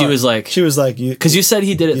 Like she was like, because you said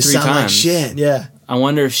he did it you 3 sound times. like shit. Yeah. I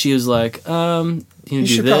wonder if she was like, you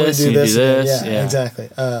should do probably this, do you this. do this. Yeah, exactly.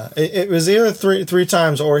 It was either three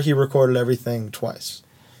times or he recorded everything twice.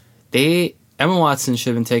 Emma Watson should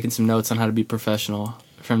have been taking some notes on how to be professional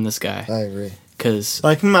from this guy. I agree. Because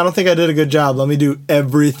I don't think I did a good job. Let me do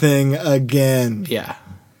everything again. Yeah.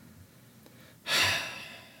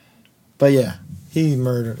 But yeah, he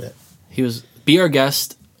murdered it. He was Be Our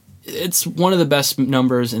Guest. It's one of the best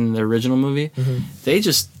numbers in the original movie. Mm-hmm. They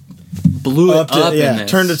just blew it up in this.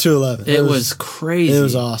 Turned it to 11. It was crazy. It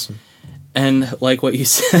was awesome. And like what you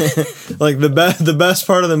said, like the best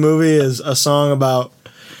part of the movie is a song about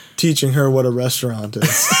teaching her what a restaurant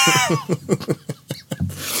is.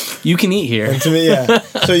 You can eat here. And to me, yeah.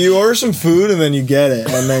 So you order some food and then you get it,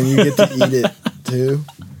 and then you get to eat it too.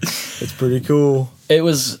 It's pretty cool. That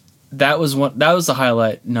was the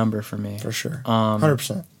highlight number for me for sure.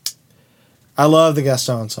 100%. I love the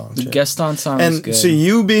Gaston song. The Gaston song is good. And so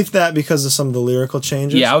you beefed that because of some of the lyrical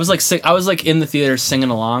changes. Yeah, I was like in the theater singing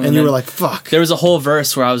along, and you were like, "Fuck." There was a whole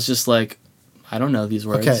verse where I was just like, I don't know these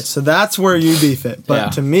words. Okay, so that's where you beef it.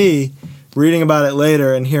 But to me, reading about it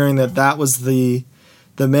later and hearing that was the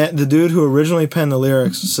dude who originally penned the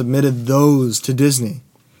lyrics submitted those to Disney,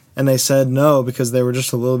 and they said no because they were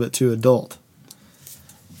just a little bit too adult.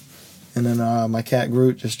 And then my cat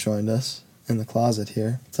Groot just joined us in the closet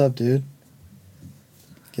here. What's up, dude?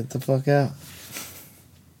 Get the fuck out.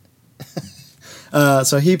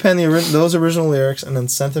 So he penned those original lyrics and then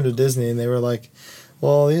sent them to Disney, and they were like,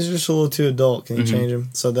 well, these are just a little too adult. Can you change them?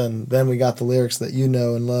 So then we got the lyrics that you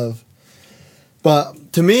know and love.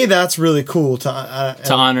 But to me, that's really cool to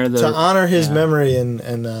honor his memory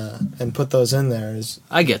and put those in there.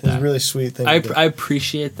 I get that. It's a really sweet thing. I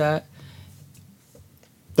appreciate that.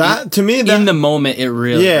 To me, in the moment, it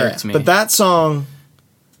really hurts me. But that song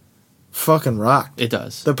fucking rocked. It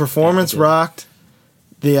does. The performance rocked.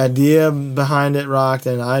 The idea behind it rocked,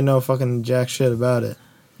 and I know fucking jack shit about it.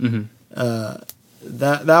 Mm-hmm.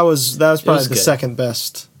 That was probably the second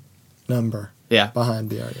best number. Yeah. Behind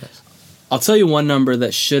Be Our Guest. I'll tell you one number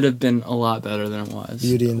that should have been a lot better than it was.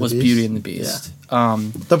 Beauty and the Beast. Yeah.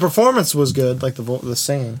 The performance was good, like the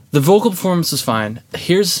singing. The vocal performance was fine.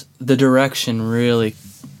 Here's the direction really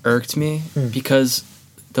irked me because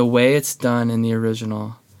the way it's done in the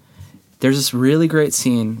original, there's this really great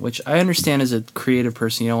scene, which I understand as a creative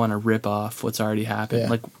person, you don't want to rip off what's already happened,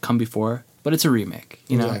 like come before, but it's a remake,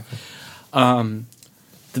 you know?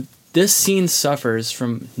 This scene suffers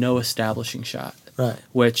from no establishing shot. Right.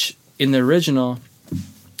 Which, in the original,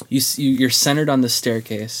 you're centered on the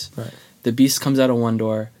staircase. Right. The Beast comes out of one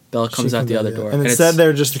door, Bella comes out the other door. And instead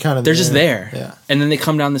they're just kind of they're just there. Yeah. And then they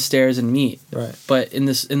come down the stairs and meet. Right. But in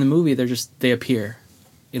the movie they appear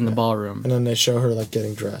in the ballroom. And then they show her like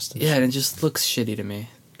getting dressed. And and it just looks shitty to me.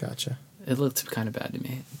 Gotcha. It looked kind of bad to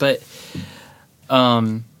me. But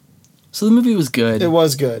so the movie was good. It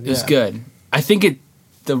was good. It was good. I think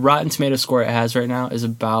the Rotten Tomato score it has right now is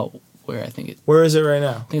about where I think it. Where is it right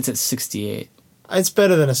now? I think it's at 68. It's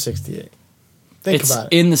better than a 68. Think about it. It's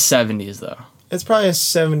in the 70s though. It's probably a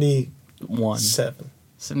 71.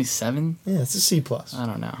 77? Yeah, it's a C+. I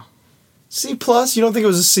don't know. C+? You don't think it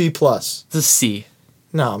was a C+? It's a C.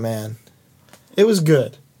 No, man. It was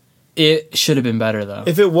good. It should have been better though.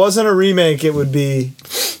 If it wasn't a remake, it would be.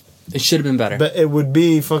 It should have been better. But it would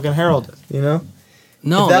be fucking heralded, you know?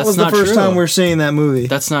 No, that was the first time we're seeing that movie.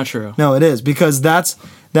 That's not true. No, it is because that's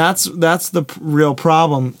the real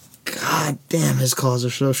problem. God damn, his claws are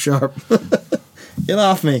so sharp. Get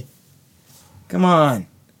off me! Come on,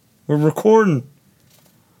 we're recording.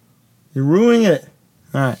 You're ruining it.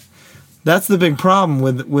 All right, that's the big problem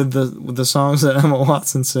with the songs that Emma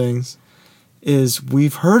Watson sings. Is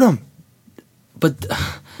we've heard them, but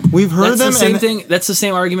we've heard them. The same thing. That's the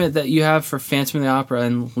same argument that you have for Phantom of the Opera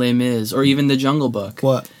and Les Mis, or even The Jungle Book.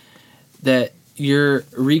 What? That you're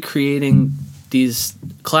recreating these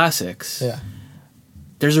classics. Yeah.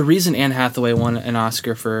 There's a reason Anne Hathaway won an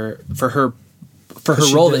Oscar for her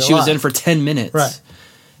role that she was in for 10 minutes. Right.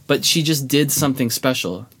 But she just did something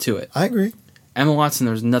special to it. I agree. Emma Watson,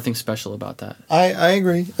 there was nothing special about that. I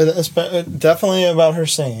agree. Definitely about her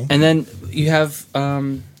singing. And then you have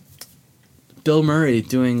Bill Murray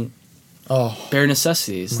doing bare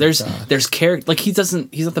necessities. God. There's character. Like he's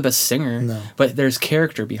not the best singer, No. but there's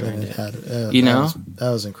character behind it. That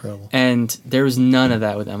was incredible. And there was none of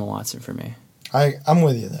that with Emma Watson for me. I'm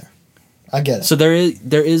with you there. I get it. So there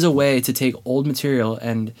is a way to take old material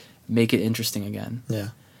and make it interesting again. Yeah.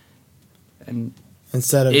 And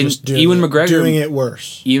instead of just doing it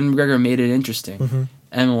worse. Ewan McGregor made it interesting. Mm-hmm.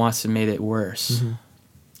 Emma Watson made it worse. Mm-hmm.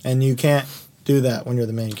 And you can't do that when you're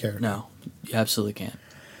the main character. No, you absolutely can't.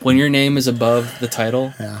 When your name is above the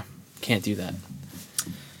title, can't do that.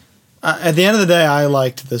 At the end of the day, I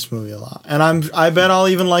liked this movie a lot, and I bet I'll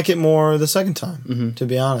even like it more the second time. To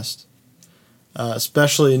be honest,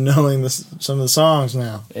 especially knowing some of the songs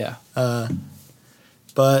now. Yeah.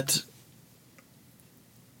 But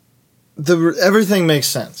everything makes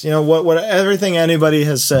sense. You know what everything anybody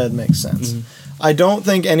has said makes sense. I don't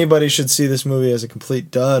think anybody should see this movie as a complete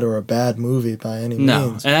dud or a bad movie by any means.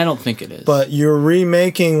 No, and I don't think it is. But you're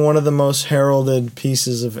remaking one of the most heralded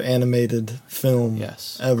pieces of animated film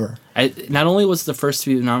ever. Not only was it the first to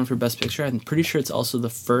be nominated for Best Picture, I'm pretty sure it's also the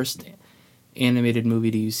first animated movie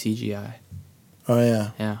to use CGI. Oh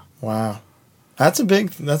yeah. Yeah. Wow. That's a big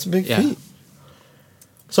feat.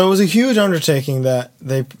 So it was a huge undertaking that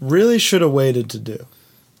they really should have waited to do.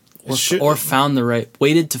 Or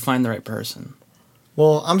waited to find the right person.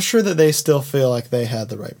 Well, I'm sure that they still feel like they had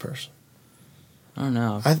the right person. I don't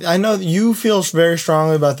know. I know that you feel very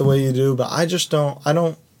strongly about the way you do, but I just don't. I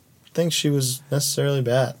don't think she was necessarily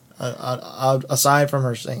bad. Aside from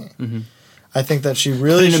her singing, I think that she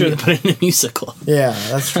really should put it in a musical. Yeah,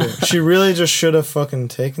 that's true. She really just should have fucking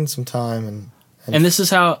taken some time and this is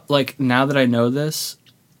how, like, now that I know this,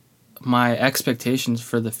 my expectations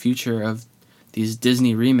for the future of these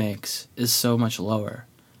Disney remakes is so much lower.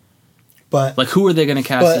 But like, who are they going to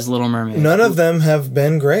cast as Little Mermaid? None of them have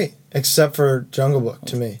been great, except for Jungle Book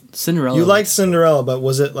to me. Cinderella. You liked Cinderella, but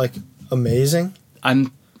was it like amazing?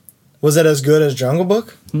 Was it as good as Jungle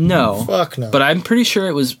Book? No. Fuck no. But I'm pretty sure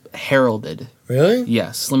it was heralded. Really?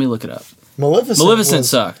 Yes. Let me look it up. Maleficent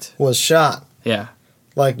sucked. Was shot. Yeah.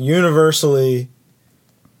 Like universally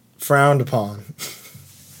frowned upon.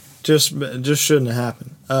 just shouldn't have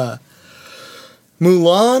happened.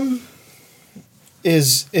 Mulan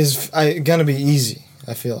is gonna be easy.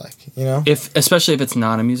 I feel like, you know, especially if it's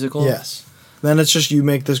not a musical. Yes, then it's just you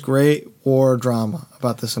make this great war drama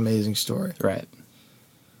about this amazing story. Right.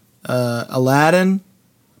 Aladdin,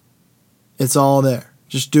 it's all there.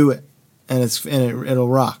 Just do it, and it'll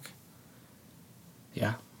rock.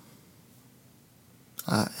 Yeah.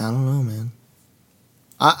 I don't know, man.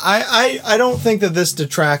 I don't think that this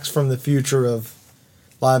detracts from the future of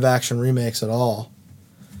live action remakes at all.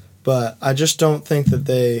 But I just don't think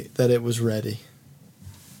that it was ready.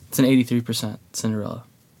 It's an 83% Cinderella.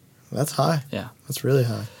 That's high. Yeah. That's really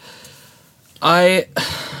high. I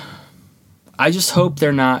just hope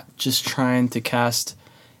they're not just trying to cast.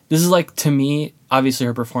 This is like, to me, obviously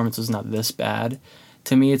her performance was not this bad.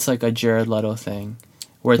 To me, it's like a Jared Leto thing.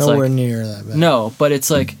 Where it's nowhere near that bad. No, but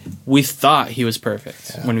it's like we thought he was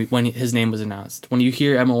perfect when his name was announced. When you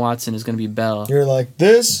hear Emma Watson is going to be Belle, you're like,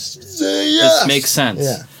 this makes sense.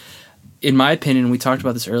 Yeah. In my opinion, we talked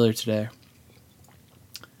about this earlier today.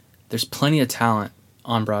 There's plenty of talent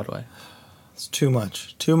on Broadway. It's too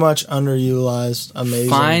much underutilized. Amazing.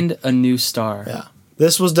 Find a new star. Yeah,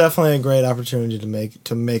 this was definitely a great opportunity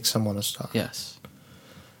to make someone a star. Yes,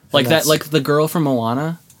 like that, like the girl from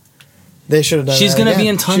Moana. They should have done. She's gonna be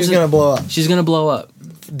in tons. She's gonna blow up. She's gonna blow up.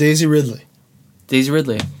 Daisy Ridley.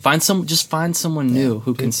 Find someone new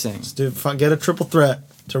who can sing. Get a triple threat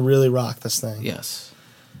to really rock this thing. Yes.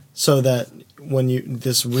 So that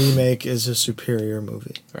this remake is a superior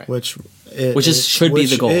movie, right? Which should be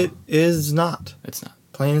the goal. It is not. It's not.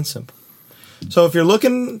 Plain and simple. So if you're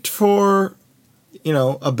looking for,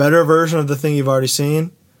 a better version of the thing you've already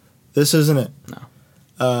seen, this isn't it.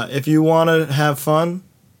 No. If you want to have fun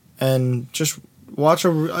and just watch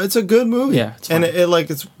it's a good movie. Yeah, it's fun.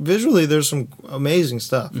 And it's visually there's some amazing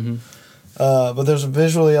stuff. Mm-hmm. But there's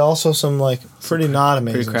visually also some pretty not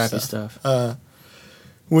amazing, pretty crappy stuff.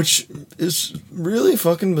 Which is really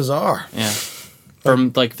fucking bizarre. Yeah.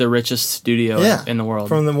 From the richest studio in the world.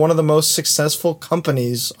 From one of the most successful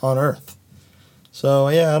companies on earth. So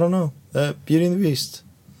yeah, I don't know. Beauty and the Beast.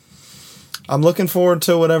 I'm looking forward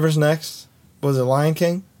to whatever's next. Was it Lion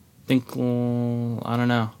King? I don't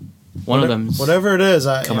know. One of them. Whatever it is,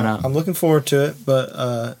 coming out. I'm looking forward to it,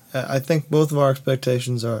 but I think both of our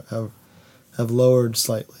expectations have lowered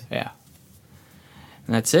slightly. Yeah.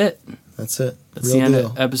 And that's it. That's it. That's the end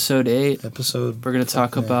of episode 8. We're going to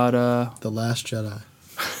talk about The Last Jedi.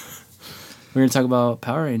 We're gonna talk about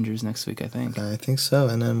Power Rangers next week, I think. I think so,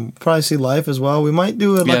 and then we'll probably see Life as well. We might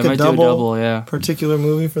do it like might a do a double, double, yeah. particular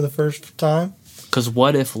movie for the first time. Because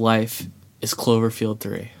what if Life is Cloverfield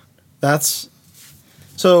 3? That's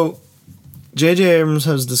so. J.J. Abrams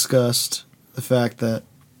has discussed the fact that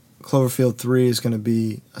Cloverfield 3 is going to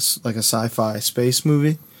be like a sci-fi space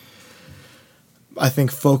movie. I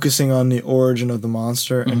think focusing on the origin of the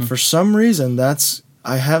monster, and for some reason,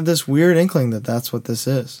 I have this weird inkling that that's what this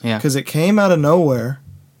is. Yeah. Because it came out of nowhere,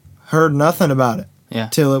 heard nothing about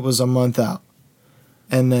it, till it was a month out,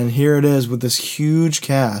 and then here it is with this huge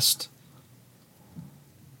cast.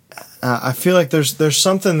 I feel like there's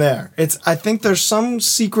something there. I think there's some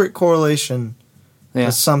secret correlation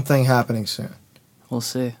with something happening soon. We'll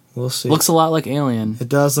see. We'll see. Looks a lot like Alien. It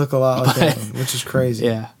does look a lot like Alien, which is crazy.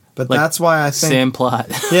 Yeah. But like, that's why I think... Same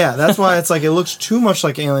plot. Yeah, that's why it's like it looks too much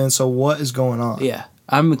like Alien, so what is going on? Yeah.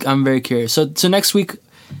 I'm very curious. So next week,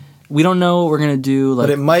 we don't know what we're going to do. Like,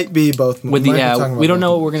 but it might be both movies. We don't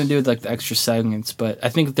know what we're going to do with like the extra segments, but I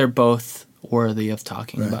think they're both worthy of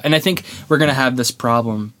talking about. And I think we're going to have this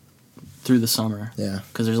problem through the summer. Yeah.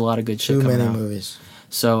 Because there's a lot of good shit coming out. Too many movies.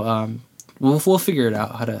 So we'll figure it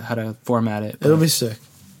out how to format it. It'll be sick.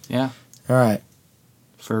 Yeah. All right.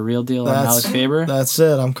 For a real deal, I'm Alec Faber. That's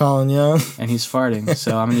it. I'm Colin Young. And he's farting,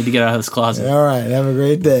 so I'm going to need to get out of this closet. All right. Have a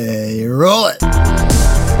great day. Roll it.